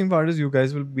the interesting part is you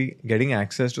guys will be getting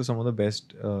access to some of the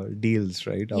best deals,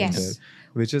 right? Out there,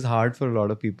 which is hard for a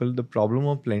lot of people. The problem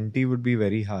of plenty would be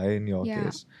very high in your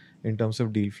case in terms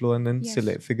of deal flow, and then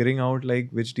figuring out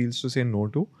which deals to say no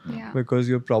to, because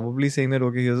you're probably saying that,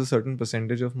 okay, here's a certain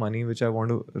percentage of money which I want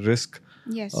to risk.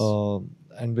 Yes.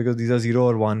 And because these are 0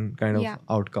 or 1 kind of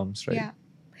outcomes, right? Yeah.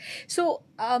 So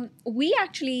we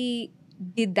actually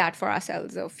did that for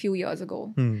ourselves a few years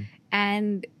ago.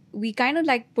 And we kind of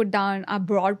put down our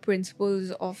broad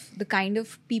principles of the kind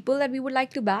of people that we would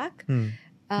like to back.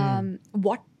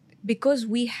 Because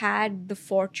we had the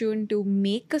fortune to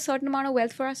make a certain amount of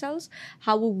wealth for ourselves,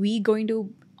 how were we going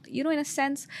to, in a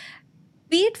sense,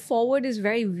 pay it forward is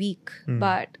very weak,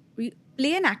 but we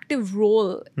play an active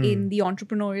role in the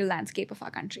entrepreneurial landscape of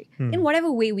our country in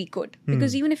whatever way we could.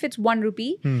 Because even if it's 1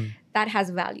 rupee, that has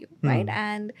value, right?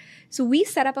 And so we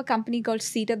set up a company called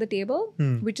Seat at the Table,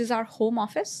 which is our home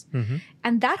office.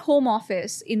 And that home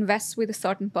office invests with a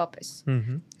certain purpose.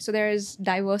 So there is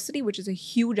diversity, which is a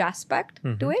huge aspect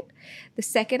to it. The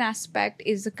second aspect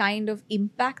is the kind of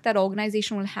impact that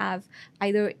organization will have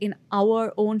either in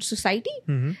our own society,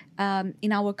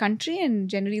 in our country, and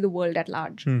generally the world at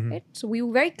large. Right? So we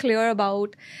were very clear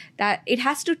about that it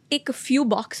has to tick a few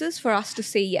boxes for us to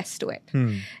say yes to it.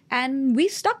 And we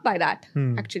stuck by that,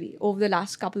 actually, over the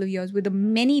last couple of years with the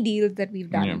many deals that we've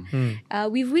done.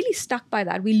 We've really stuck by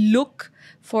that. We look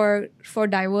for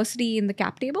diversity in the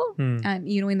cap table and,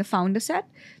 in the founder set.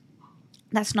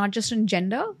 That's not just in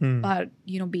gender, but,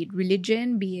 be it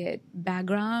religion, be it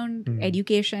background,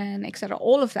 education, etc.,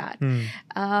 all of that.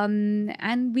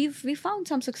 And we've found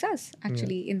some success,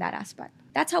 actually, in that aspect.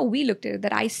 That's how we looked at it,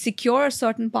 that I secure a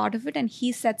certain part of it and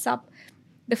he sets up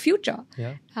the future.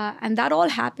 And that all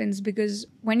happens because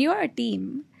when you're a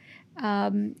team,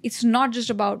 it's not just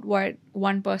about what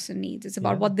one person needs. It's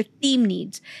about what the team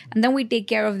needs. And then we take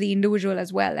care of the individual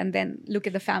as well and then look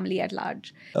at the family at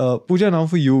large. Pooja, now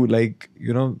for you,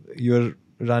 you're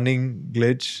running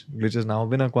Glitch. Glitch has now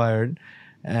been acquired.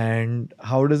 And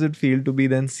how does it feel to be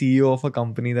then CEO of a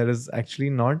company that is actually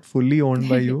not fully owned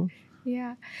by you?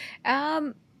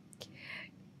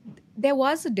 There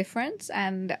was a difference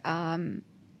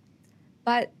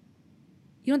but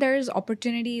there is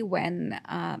opportunity when,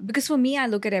 because for me, I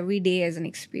look at every day as an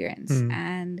experience.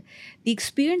 And the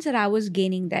experience that I was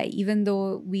gaining there, even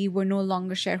though we were no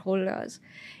longer shareholders,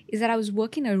 is that I was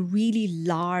working a really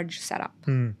large setup.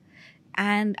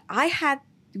 And I had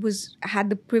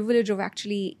the privilege of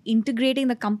actually integrating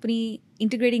the company,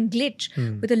 integrating Glitch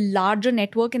with a larger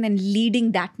network and then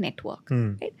leading that network.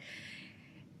 Right?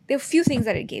 There are a few things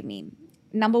that it gave me.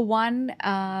 Number one,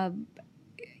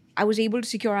 I was able to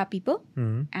secure our people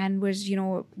and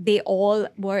they all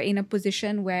were in a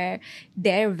position where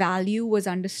their value was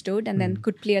understood and then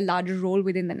could play a larger role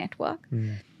within the network.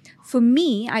 For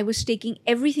me, I was taking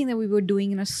everything that we were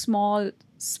doing in a small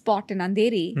spot in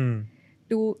Andheri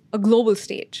to a global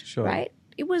stage, right?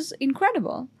 It was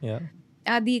incredible.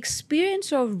 The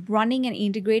experience of running and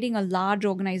integrating a large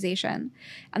organization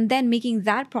and then making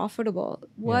that profitable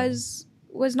was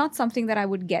not something that I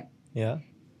would get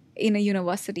in a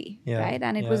university, right?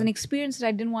 And it was an experience that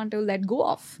I didn't want to let go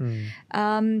of.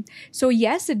 So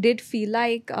yes, it did feel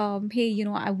like, hey,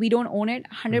 we don't own it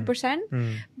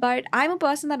 100%, but I'm a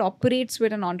person that operates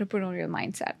with an entrepreneurial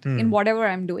mindset in whatever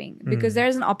I'm doing because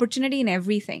there's an opportunity in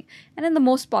everything and in the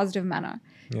most positive manner.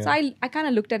 So I kind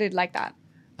of looked at it like that.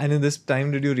 And in this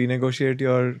time, did you renegotiate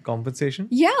your compensation?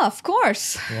 Yeah, of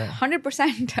course.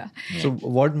 100%. So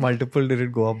what multiple did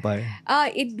it go up by?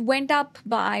 It went up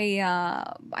by,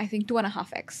 I think,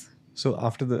 2.5x. So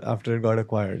after it got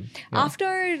acquired?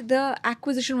 After the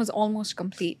acquisition was almost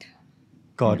complete.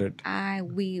 Got it.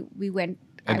 We went...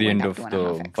 At the end of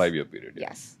the 5-year period.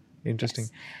 Yes. Interesting.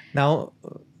 Yes. Now,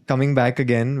 coming back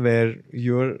again, where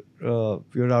you're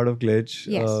out of Glitch,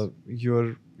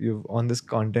 you're on this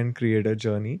content creator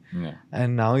journey,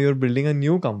 and now you're building a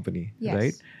new company,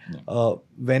 right?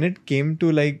 When it came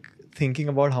to thinking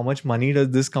about how much money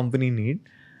does this company need,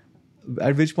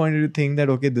 at which point did you think that,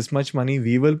 okay, this much money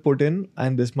we will put in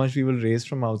and this much we will raise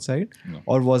from outside?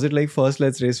 Or was it first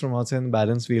let's raise from outside and the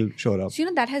balance we'll shore up? So,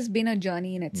 that has been a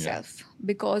journey in itself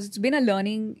because it's been a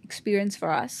learning experience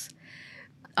for us.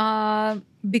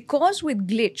 Because with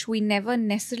Glitch, we never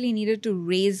necessarily needed to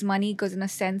raise money because in a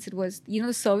sense it was,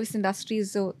 the service industry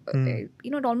is so,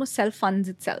 it almost self-funds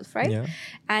itself, right?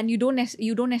 And you don't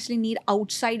necessarily need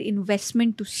outside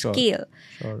investment to scale.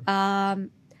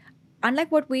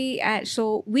 Unlike what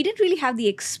so we didn't really have the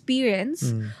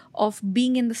experience of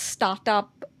being in the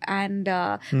startup and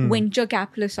venture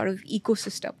capitalist sort of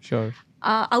ecosystem.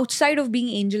 Outside of being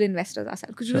angel investors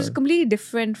ourselves, because it was completely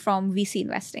different from VC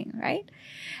investing, right?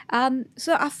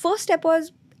 So our first step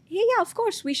was, yeah, of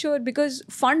course we should, because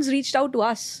funds reached out to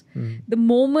us. The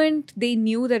moment they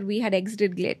knew that we had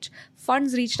exited Glitch,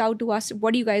 funds reached out to us,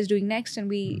 what are you guys doing next? And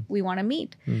we want to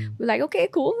meet. We're like, okay,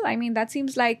 cool. I mean, that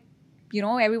seems like,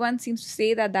 everyone seems to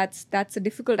say that that's a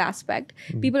difficult aspect.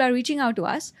 People are reaching out to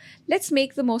us. Let's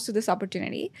make the most of this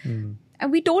opportunity.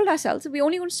 And we told ourselves that we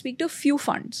only want to speak to a few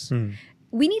funds.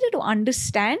 We needed to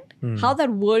understand how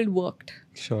that world worked.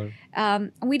 Sure.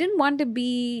 We didn't want to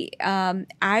be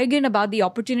arrogant about the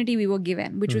opportunity we were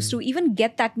given, which was to even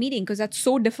get that meeting, because that's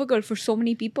so difficult for so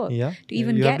many people to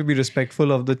even you get. have to be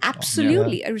respectful of the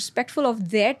Absolutely, respectful of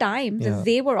their time that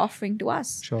they were offering to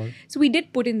us. Sure. So we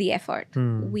did put in the effort.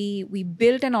 We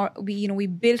built we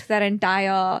built that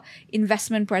entire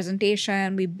investment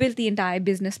presentation. We built the entire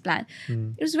business plan.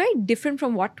 It was very different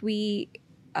from what we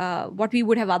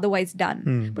would have otherwise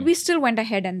done, but we still went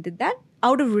ahead and did that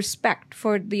out of respect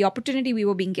for the opportunity we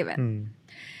were being given.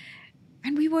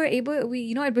 And we were able,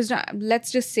 it was not,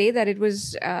 let's just say that it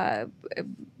was,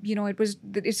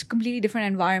 it's a completely different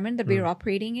environment that we were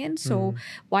operating in. So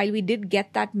while we did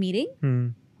get that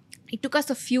meeting, it took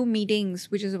us a few meetings,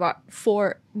 which is about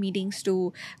 4 meetings,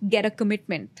 to get a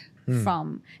commitment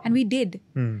from, and we did.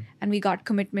 And we got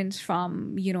commitments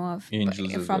from,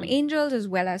 angels as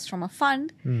well as from a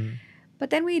fund.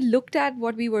 But then we looked at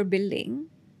what we were building,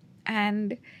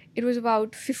 and it was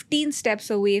about 15 steps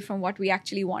away from what we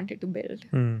actually wanted to build,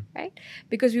 right?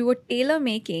 Because we were tailor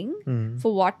making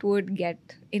for what would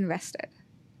get invested.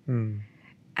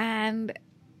 And,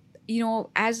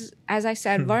 as I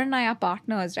said, Varun and I are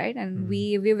partners, right? And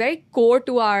we're very core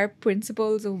to our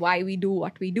principles of why we do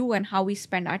what we do and how we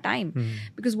spend our time.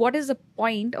 Because what is the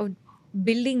point of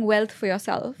building wealth for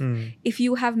yourself if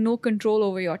you have no control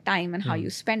over your time and how you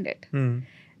spend it?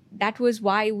 That was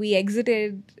why we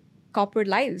exited corporate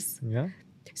lives.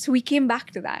 So we came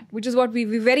back to that, which is what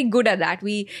we're very good at that.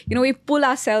 We pull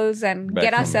ourselves and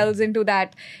get ourselves into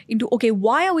okay,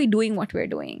 why are we doing what we're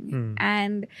doing?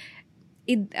 And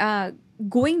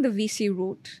going the VC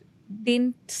route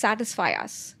didn't satisfy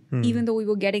us. Even though we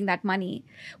were getting that money,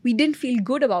 we didn't feel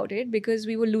good about it because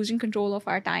we were losing control of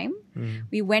our time.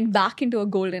 We went back into a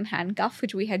golden handcuff,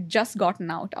 which we had just gotten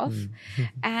out of.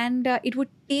 And it would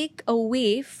take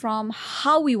away from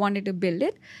how we wanted to build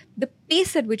it, the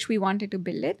pace at which we wanted to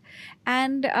build it,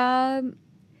 and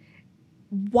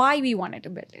why we wanted to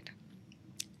build it.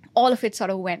 All of it sort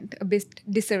of went a bit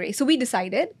disarray. So we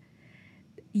decided,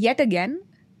 yet again,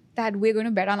 that we're going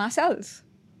to bet on ourselves.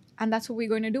 And that's what we're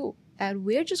going to do. And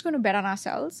we're just going to bet on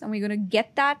ourselves, and we're going to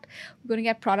get that. We're going to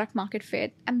get product market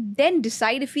fit, and then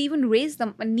decide if we even need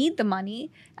the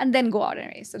money, and then go out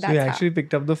and raise. So that's you actually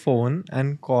picked up the phone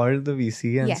and called the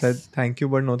VC and said, thank you,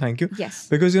 but no thank you. Yes.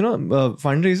 Because,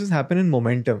 fundraisers happen in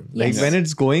momentum. Like when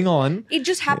it's going on, it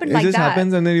just happened it like just that.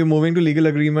 happens, and then you're moving to legal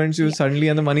agreements, suddenly,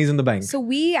 and the money's in the bank. So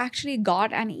we actually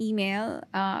got an email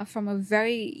from a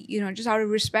very, just out of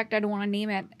respect, I don't want to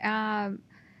name it.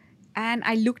 And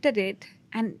I looked at it,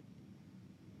 and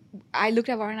I looked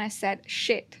at Varun and I said,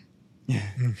 shit,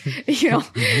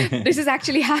 this has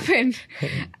actually happened,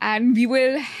 and we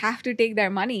will have to take their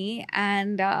money.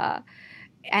 And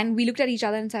we looked at each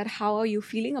other and said, how are you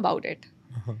feeling about it?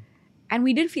 And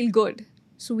we didn't feel good.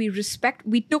 So we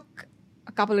took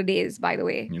a couple of days, by the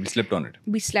way. We slept on it.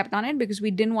 We slept on it because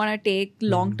we didn't want to take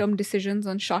long-term decisions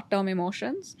on short-term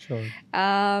emotions. Sure.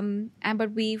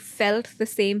 But we felt the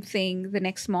same thing the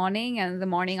next morning and the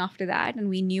morning after that. And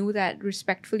we knew that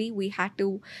respectfully, we had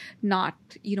to not,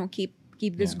 keep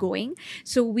this going.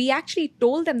 So we actually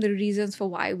told them the reasons for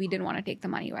why we didn't want to take the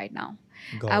money right now.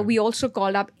 We also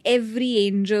called up every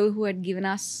angel who had given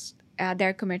us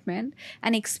their commitment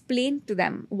and explained to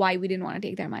them why we didn't want to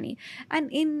take their money.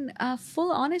 And in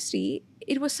full honesty,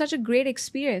 it was such a great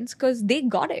experience because they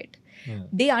got it.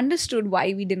 They understood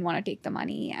why we didn't want to take the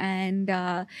money, and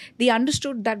they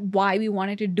understood that why we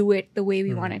wanted to do it the way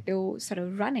we wanted to sort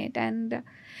of run it. And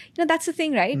that's the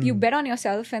thing, right? You bet on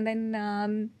yourself, and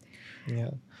then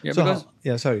because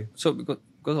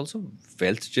also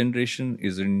wealth generation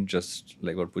isn't just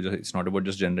like what Pooja. It's not about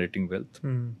just generating wealth.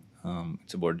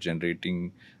 It's about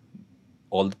generating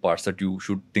all the parts that you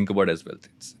should think about as wealth.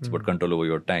 It's about control over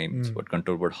your time. It's about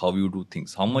control over how you do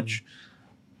things. How much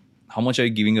are you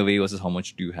giving away versus how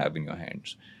much do you have in your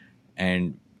hands?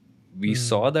 And we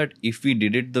saw that if we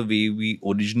did it the way we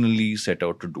originally set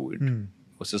out to do it,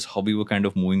 versus how we were kind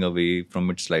of moving away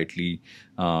from it slightly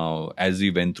as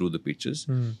we went through the pitches,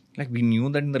 like we knew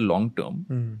that in the long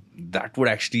term, that would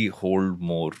actually hold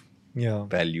more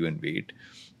value and weight.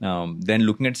 Then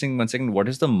looking at saying, one second, what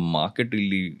is the market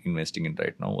really investing in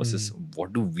right now versus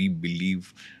what do we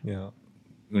believe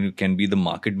can be the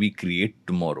market we create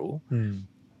tomorrow?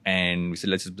 And we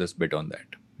said, let's just bet on that.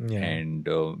 And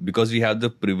because we have the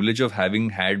privilege of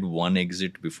having had one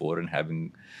exit before and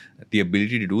having the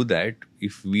ability to do that,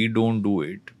 if we don't do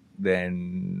it,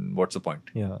 then what's the point?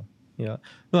 No,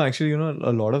 actually, a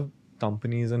lot of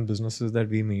companies and businesses that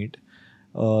we meet,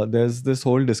 there's this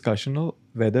whole discussion of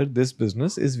whether this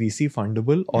business is VC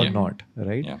fundable or not,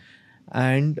 right?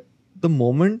 And the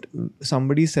moment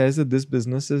somebody says that this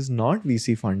business is not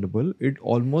VC fundable, it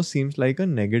almost seems like a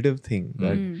negative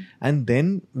thing. And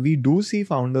then we do see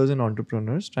founders and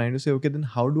entrepreneurs trying to say, okay, then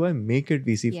how do I make it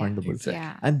VC fundable?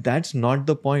 Exactly. And that's not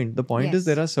the point. The point is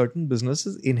there are certain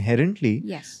businesses inherently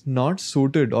not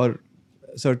suited, or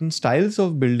certain styles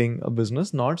of building a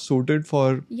business not suited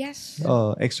for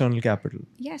external capital.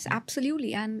 Yes,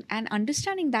 absolutely. And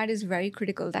understanding that is very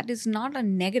critical. That is not a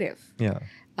negative. Yeah.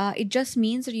 It just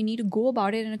means that you need to go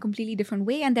about it in a completely different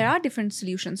way. And there are different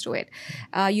solutions to it.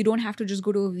 You don't have to just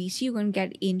go to a VC. You can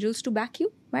get angels to back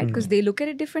you, right? Because they look at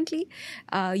it differently.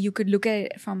 You could look at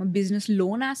it from a business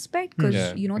loan aspect, because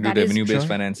that is revenue-based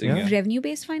financing.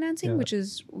 Revenue-based financing, which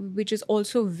is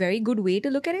also a very good way to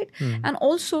look at it. And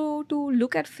also to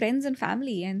look at friends and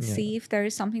family and see if there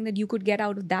is something that you could get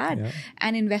out of that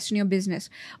and invest in your business.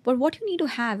 But what you need to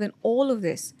have in all of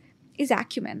this is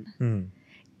acumen.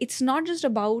 It's not just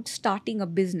about starting a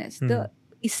business. The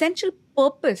essential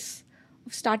purpose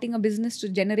of starting a business to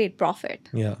generate profit.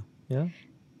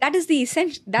 That is the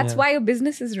essential. That's why a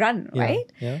business is run, right?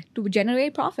 To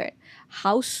generate profit.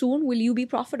 How soon will you be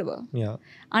profitable?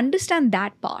 Understand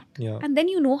that part. And then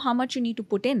you know how much you need to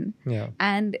put in.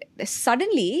 And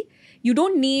suddenly, you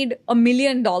don't need $1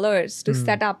 million to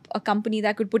set up a company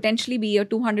that could potentially be a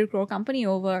 200 crore company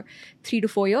over 3 to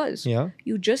 4 years.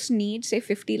 You just need, say,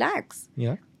 50 lakhs.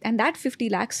 And that 50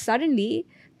 lakhs suddenly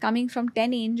coming from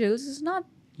 10 angels is not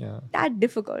that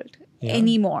difficult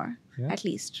anymore, at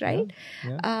least, right?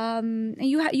 And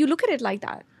you look at it like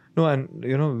that. No, and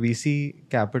VC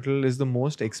capital is the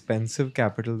most expensive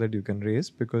capital that you can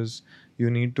raise, because you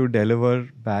need to deliver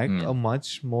back a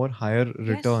much more higher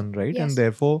return, right? And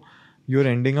therefore, you're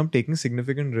ending up taking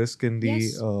significant risk in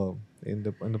the in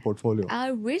the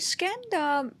portfolio. Risk,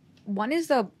 and one is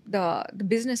the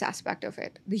business aspect of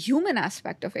it. The human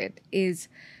aspect of it is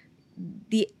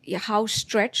how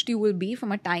stretched you will be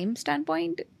from a time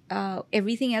standpoint.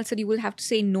 Everything else that you will have to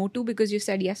say no to because you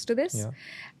said yes to this.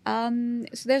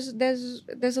 So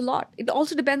there's a lot. It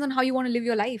also depends on how you want to live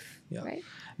your life, right?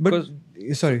 But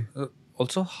sorry.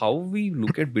 Also, how we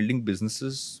look at building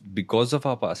businesses because of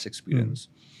our past experience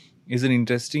is an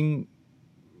interesting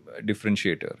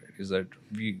differentiator. Is that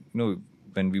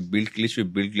when we build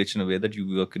Glitch in a way that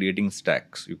you are creating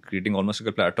stacks. You're creating almost like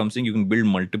a platform saying you can build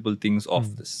multiple things off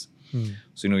this.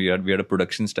 So, we had a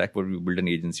production stack where we built an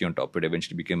agency on top. It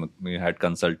eventually we had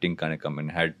consulting kind of come in,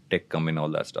 had tech come in, all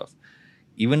that stuff.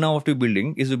 Even now, what we're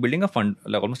building a fund,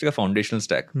 like almost like a foundational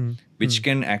stack, which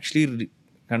can actually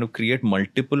kind of create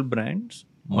multiple brands,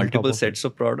 multiple sets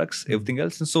of products, everything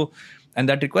else. And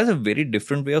that requires a very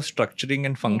different way of structuring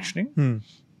and functioning.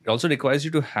 It also requires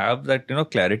you to have that,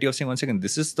 clarity of saying, one second,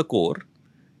 this is the core.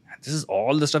 This is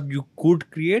all the stuff you could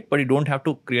create, but you don't have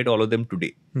to create all of them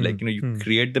today. You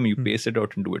create them, you pace it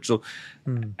out and do it. So,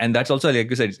 and that's also, like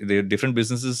you said, the different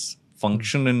businesses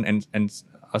function and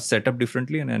are set up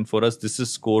differently. And for us, this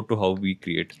is core to how we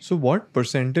create. So what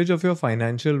percentage of your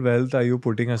financial wealth are you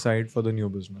putting aside for the new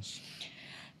business?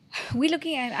 We're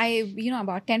looking at,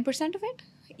 about 10% of it.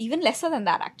 Even lesser than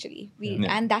that, actually.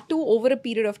 And that too over a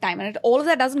period of time. And all of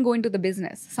that doesn't go into the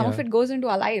business. Some of it goes into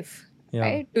our life,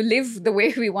 right? To live the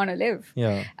way we want to live.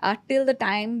 Till the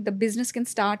time the business can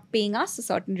start paying us a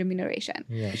certain remuneration.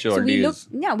 Which it already is.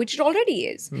 Which it already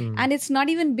is. And it's not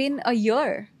even been a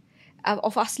year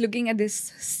of us looking at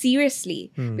this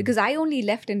seriously. Because I only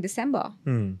left in December.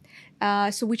 And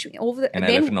I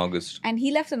left in August. And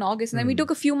he left in August. And then we took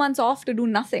a few months off to do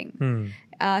nothing.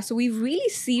 So we've really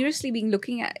seriously been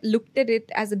looked at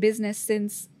it as a business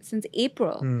since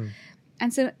April.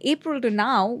 And so April to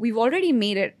now, we've already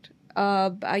made it.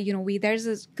 There's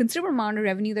a considerable amount of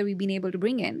revenue that we've been able to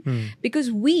bring in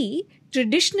because we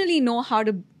traditionally know how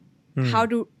to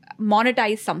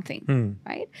monetize something,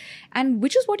 right? And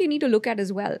which is what you need to look at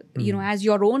as well, as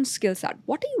your own skill set.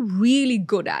 What are you really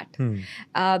good at?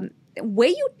 Where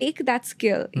you take that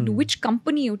skill, into which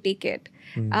company you take it,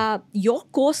 your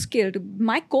core skill.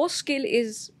 My core skill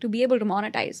is to be able to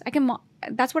monetize.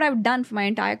 That's what I've done for my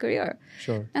entire career.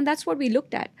 Sure. And that's what we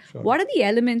looked at. Sure. What are the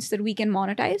elements that we can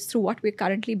monetize through what we're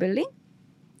currently building?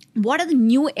 What are the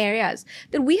new areas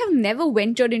that we have never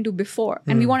ventured into before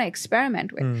and we want to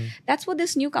experiment with? That's what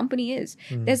this new company is.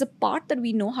 There's a part that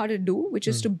we know how to do, which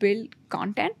is to build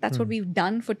content. That's what we've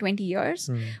done for 20 years.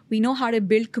 We know how to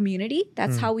build community.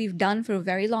 That's how we've done for a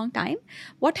very long time.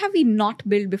 What have we not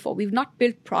built before? We've not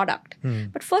built product.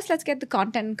 But first, let's get the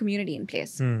content and community in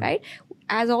place, right?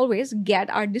 As always, get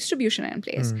our distribution in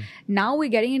place. Now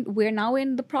we're now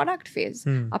in the product phase.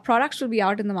 Our products will be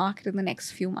out in the market in the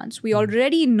next few months. We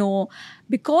already know,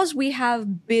 because we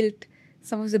have built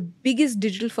some of the biggest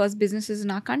digital first businesses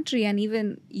in our country and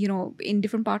even, in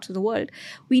different parts of the world,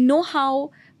 we know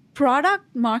how product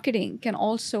marketing can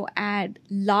also add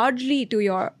largely to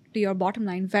your bottom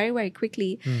line very, very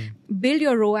quickly. Build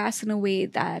your ROAS in a way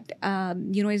that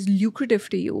is lucrative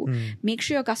to you. Make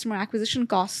sure your customer acquisition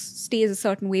cost stays a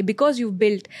certain way because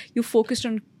you focused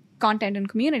on content and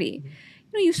community.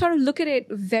 You sort of look at it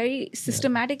very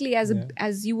systematically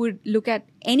as you would look at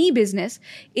any business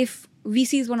if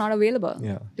VCs were not available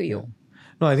to you.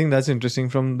 No, I think that's interesting.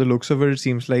 From the looks of it, it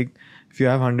seems like if you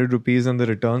have 100 rupees and the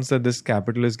returns that this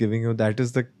capital is giving you, that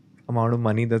is the amount of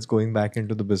money that's going back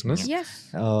into the business. Yes.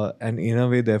 And in a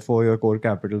way, therefore, your core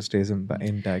capital stays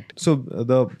intact. So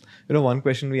one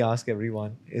question we ask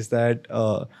everyone is that,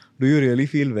 do you really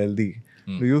feel wealthy?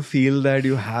 Do you feel that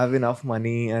you have enough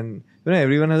money? And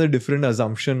everyone has a different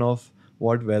assumption of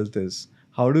what wealth is.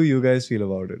 How do you guys feel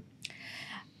about it?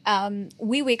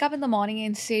 We wake up in the morning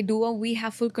and say, do we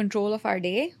have full control of our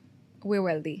day? We're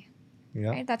wealthy. Yeah.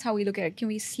 Right? That's how we look at it. Can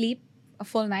we sleep a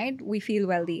full night? We feel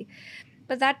wealthy.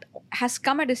 But that has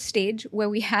come at a stage where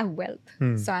we have wealth.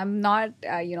 So I'm not,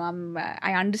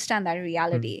 I understand that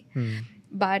reality.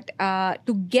 But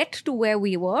to get to where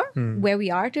we were, where we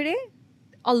are today,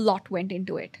 a lot went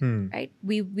into it, right?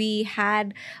 We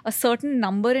had a certain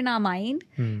number in our mind,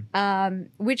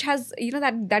 which has,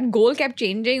 that goal kept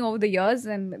changing over the years,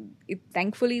 and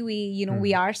thankfully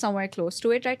we are somewhere close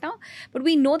to it right now. But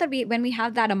we know that when we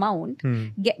have that amount,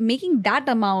 making that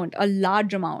amount a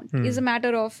large amount is a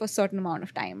matter of a certain amount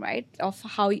of time, right?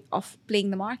 Of playing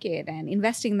the market and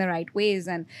investing in the right ways,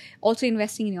 and also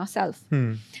investing in yourself.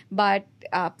 But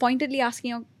pointedly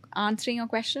answering your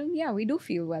question, we do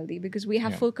feel wealthy because we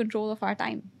have full control of our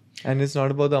time. And it's not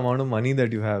about the amount of money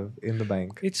that you have in the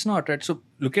bank. It's not, right? So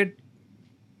look at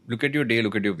your day,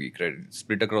 look at your week, right? It's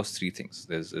split across three things.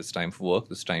 There's time for work,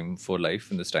 there's time for life,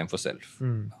 and there's time for self.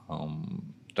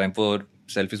 Time for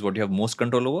self is what you have most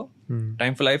control over.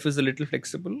 Time for life is a little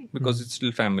flexible because it's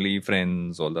still family,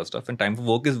 friends, all that stuff. And time for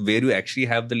work is where you actually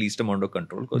have the least amount of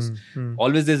control because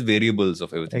always there's variables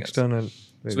of everything external else.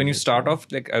 So when you start off,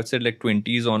 I would say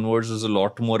 20s onwards is a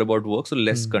lot more about work, so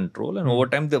less control. And over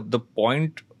time, the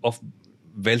point of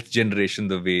wealth generation,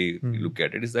 the way you look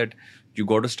at it, is that you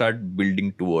got to start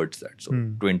building towards that. So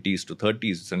 20s to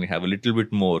 30s, suddenly have a little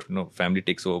bit more, family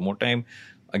takes over more time.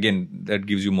 Again, that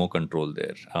gives you more control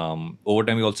there. Over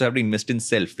time, you also have to invest in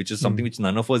self, which is something which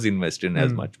none of us invest in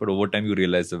as much. But over time, you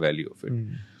realize the value of it.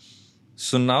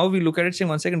 So now we look at it saying,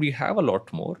 one second, we have a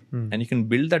lot more. And you can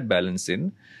build that balance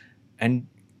in. And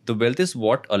the wealth is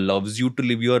what allows you to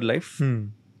live your life.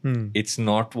 It's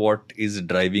not what is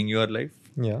driving your life.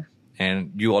 Yeah.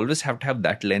 And you always have to have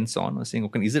that lens on, saying,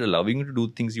 okay, is it allowing you to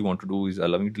do things you want to do? Is it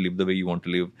allowing you to live the way you want to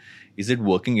live? Is it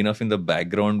working enough in the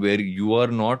background where you are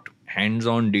not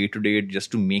hands-on day-to-day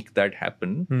just to make that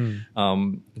happen?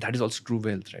 That is also true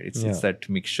wealth, right? It's that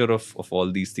mixture of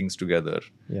all these things together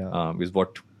is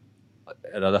what,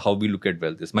 rather how we look at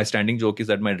wealth is. My standing joke is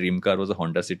that my dream car was a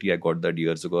Honda City. I got that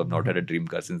years ago. I've not had a dream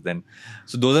car since then.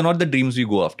 So those are not the dreams we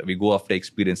go after. We go after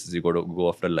experiences. We go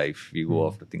after life. We go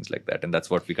after things like that. And that's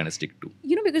what we kind of stick to.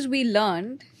 Because we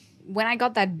learned when I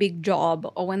got that big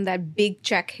job or when that big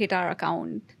check hit our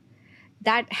account,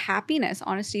 that happiness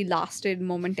honestly lasted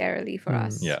momentarily for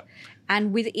us. Yeah.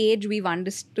 And with age, we've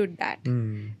understood that.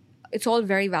 It's all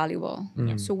very valuable.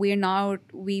 So we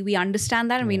understand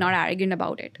that and we're not arrogant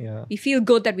about it. Yeah. We feel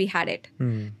good that we had it.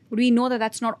 But we know that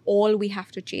that's not all we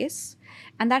have to chase.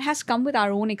 And that has come with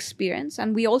our own experience.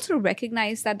 And we also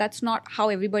recognize that that's not how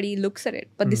everybody looks at it.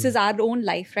 But this is our own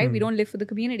life, right? We don't live for the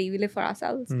community. We live for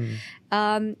ourselves.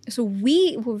 So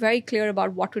we were very clear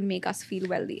about what would make us feel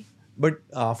wealthy. But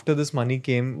after this money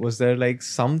came, was there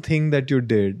something that you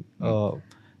did, how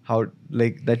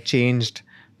that changed?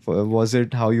 Was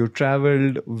it how you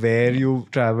traveled, where you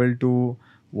traveled to,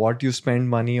 what you spend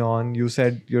money on? You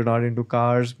said you're not into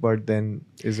cars, but then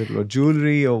is it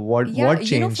jewelry or what? What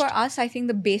changed? For us, I think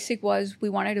the basic was we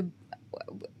wanted to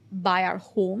buy our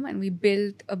home, and we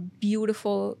built a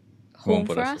beautiful home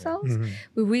for ourselves.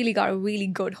 We really got a really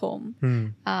good home.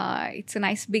 It's a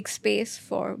nice big space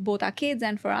for both our kids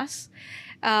and for us.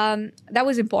 That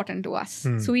was important to us.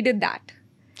 So we did that.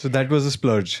 So that was a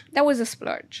splurge. That was a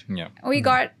splurge. Yeah. We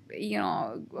got,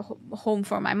 home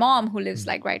for my mom who lives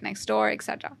right next door,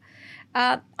 etc.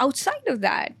 Outside of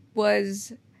that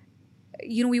was,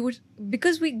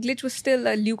 because Glitch was still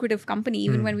a lucrative company,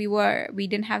 even when we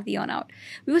didn't have the earnout.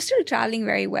 We were still traveling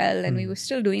very well and we were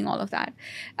still doing all of that.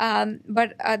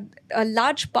 But a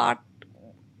large part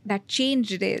that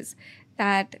changed it is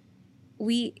that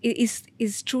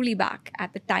is truly back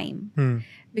at the time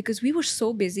because we were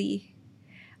so busy.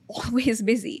 always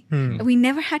busy. And we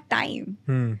never had time.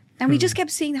 And we just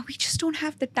kept saying that we just don't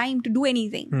have the time to do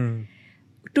anything.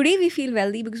 Today we feel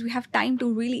wealthy because we have time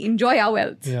to really enjoy our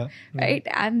wealth, right?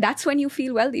 And that's when you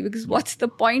feel wealthy, because what's the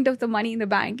point of the money in the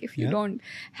bank if you don't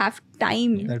have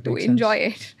time to enjoy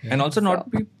it? And also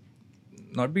not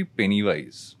be penny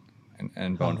wise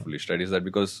and pound foolish, right? Is that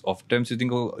because oftentimes you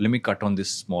think, oh, let me cut on this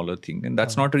smaller thing, and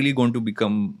that's not really going to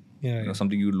become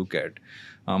something you look at.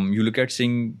 You look at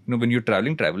saying, when you're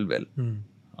traveling, travel well.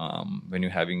 When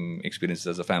you're having experiences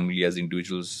as a family, as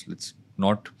individuals, let's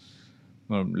not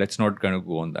kind of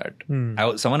go on that.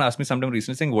 Someone asked me sometime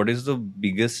recently saying, what is the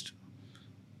biggest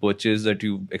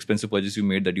expensive purchase you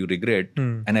made that you regret?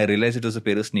 And I realized it was a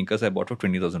pair of sneakers I bought for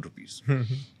 20,000 rupees.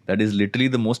 That is literally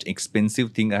the most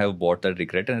expensive thing I have bought that I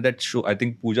regret. And that I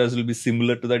think Pooja's will be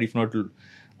similar to that, if not.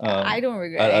 I don't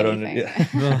regret anything.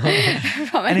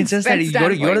 And it's just that you got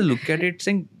to look at it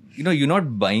saying, you're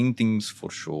not buying things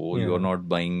for show. You're not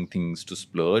buying things to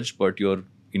splurge, but you're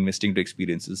investing to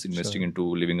experiences, investing into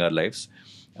living our lives.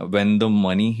 When the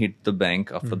money hit the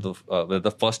bank after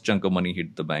the first chunk of money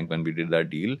hit the bank when we did that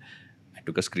deal, I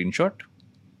took a screenshot.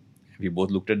 We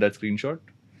both looked at that screenshot,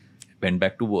 went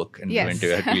back to work, and went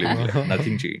back to live.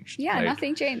 Nothing changed. Yeah,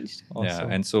 nothing changed. Awesome.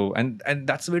 Yeah, and so and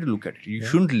that's the way to look at it. You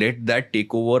shouldn't let that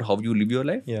take over how you live your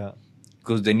life. Yeah.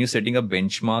 Because then you're setting a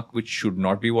benchmark which should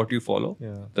not be what you follow.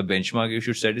 Yeah. The benchmark you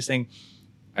should set is saying,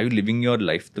 are you living your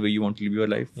life the way you want to live your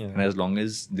life? Yeah. And as long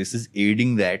as this is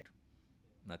aiding that,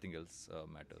 nothing else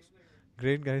matters.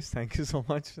 Great, guys. Thank you so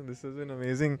much. This has been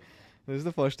amazing. This is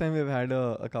the first time we've had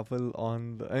a couple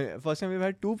on. First time we've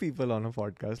had two people on a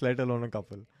podcast, let alone a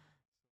couple.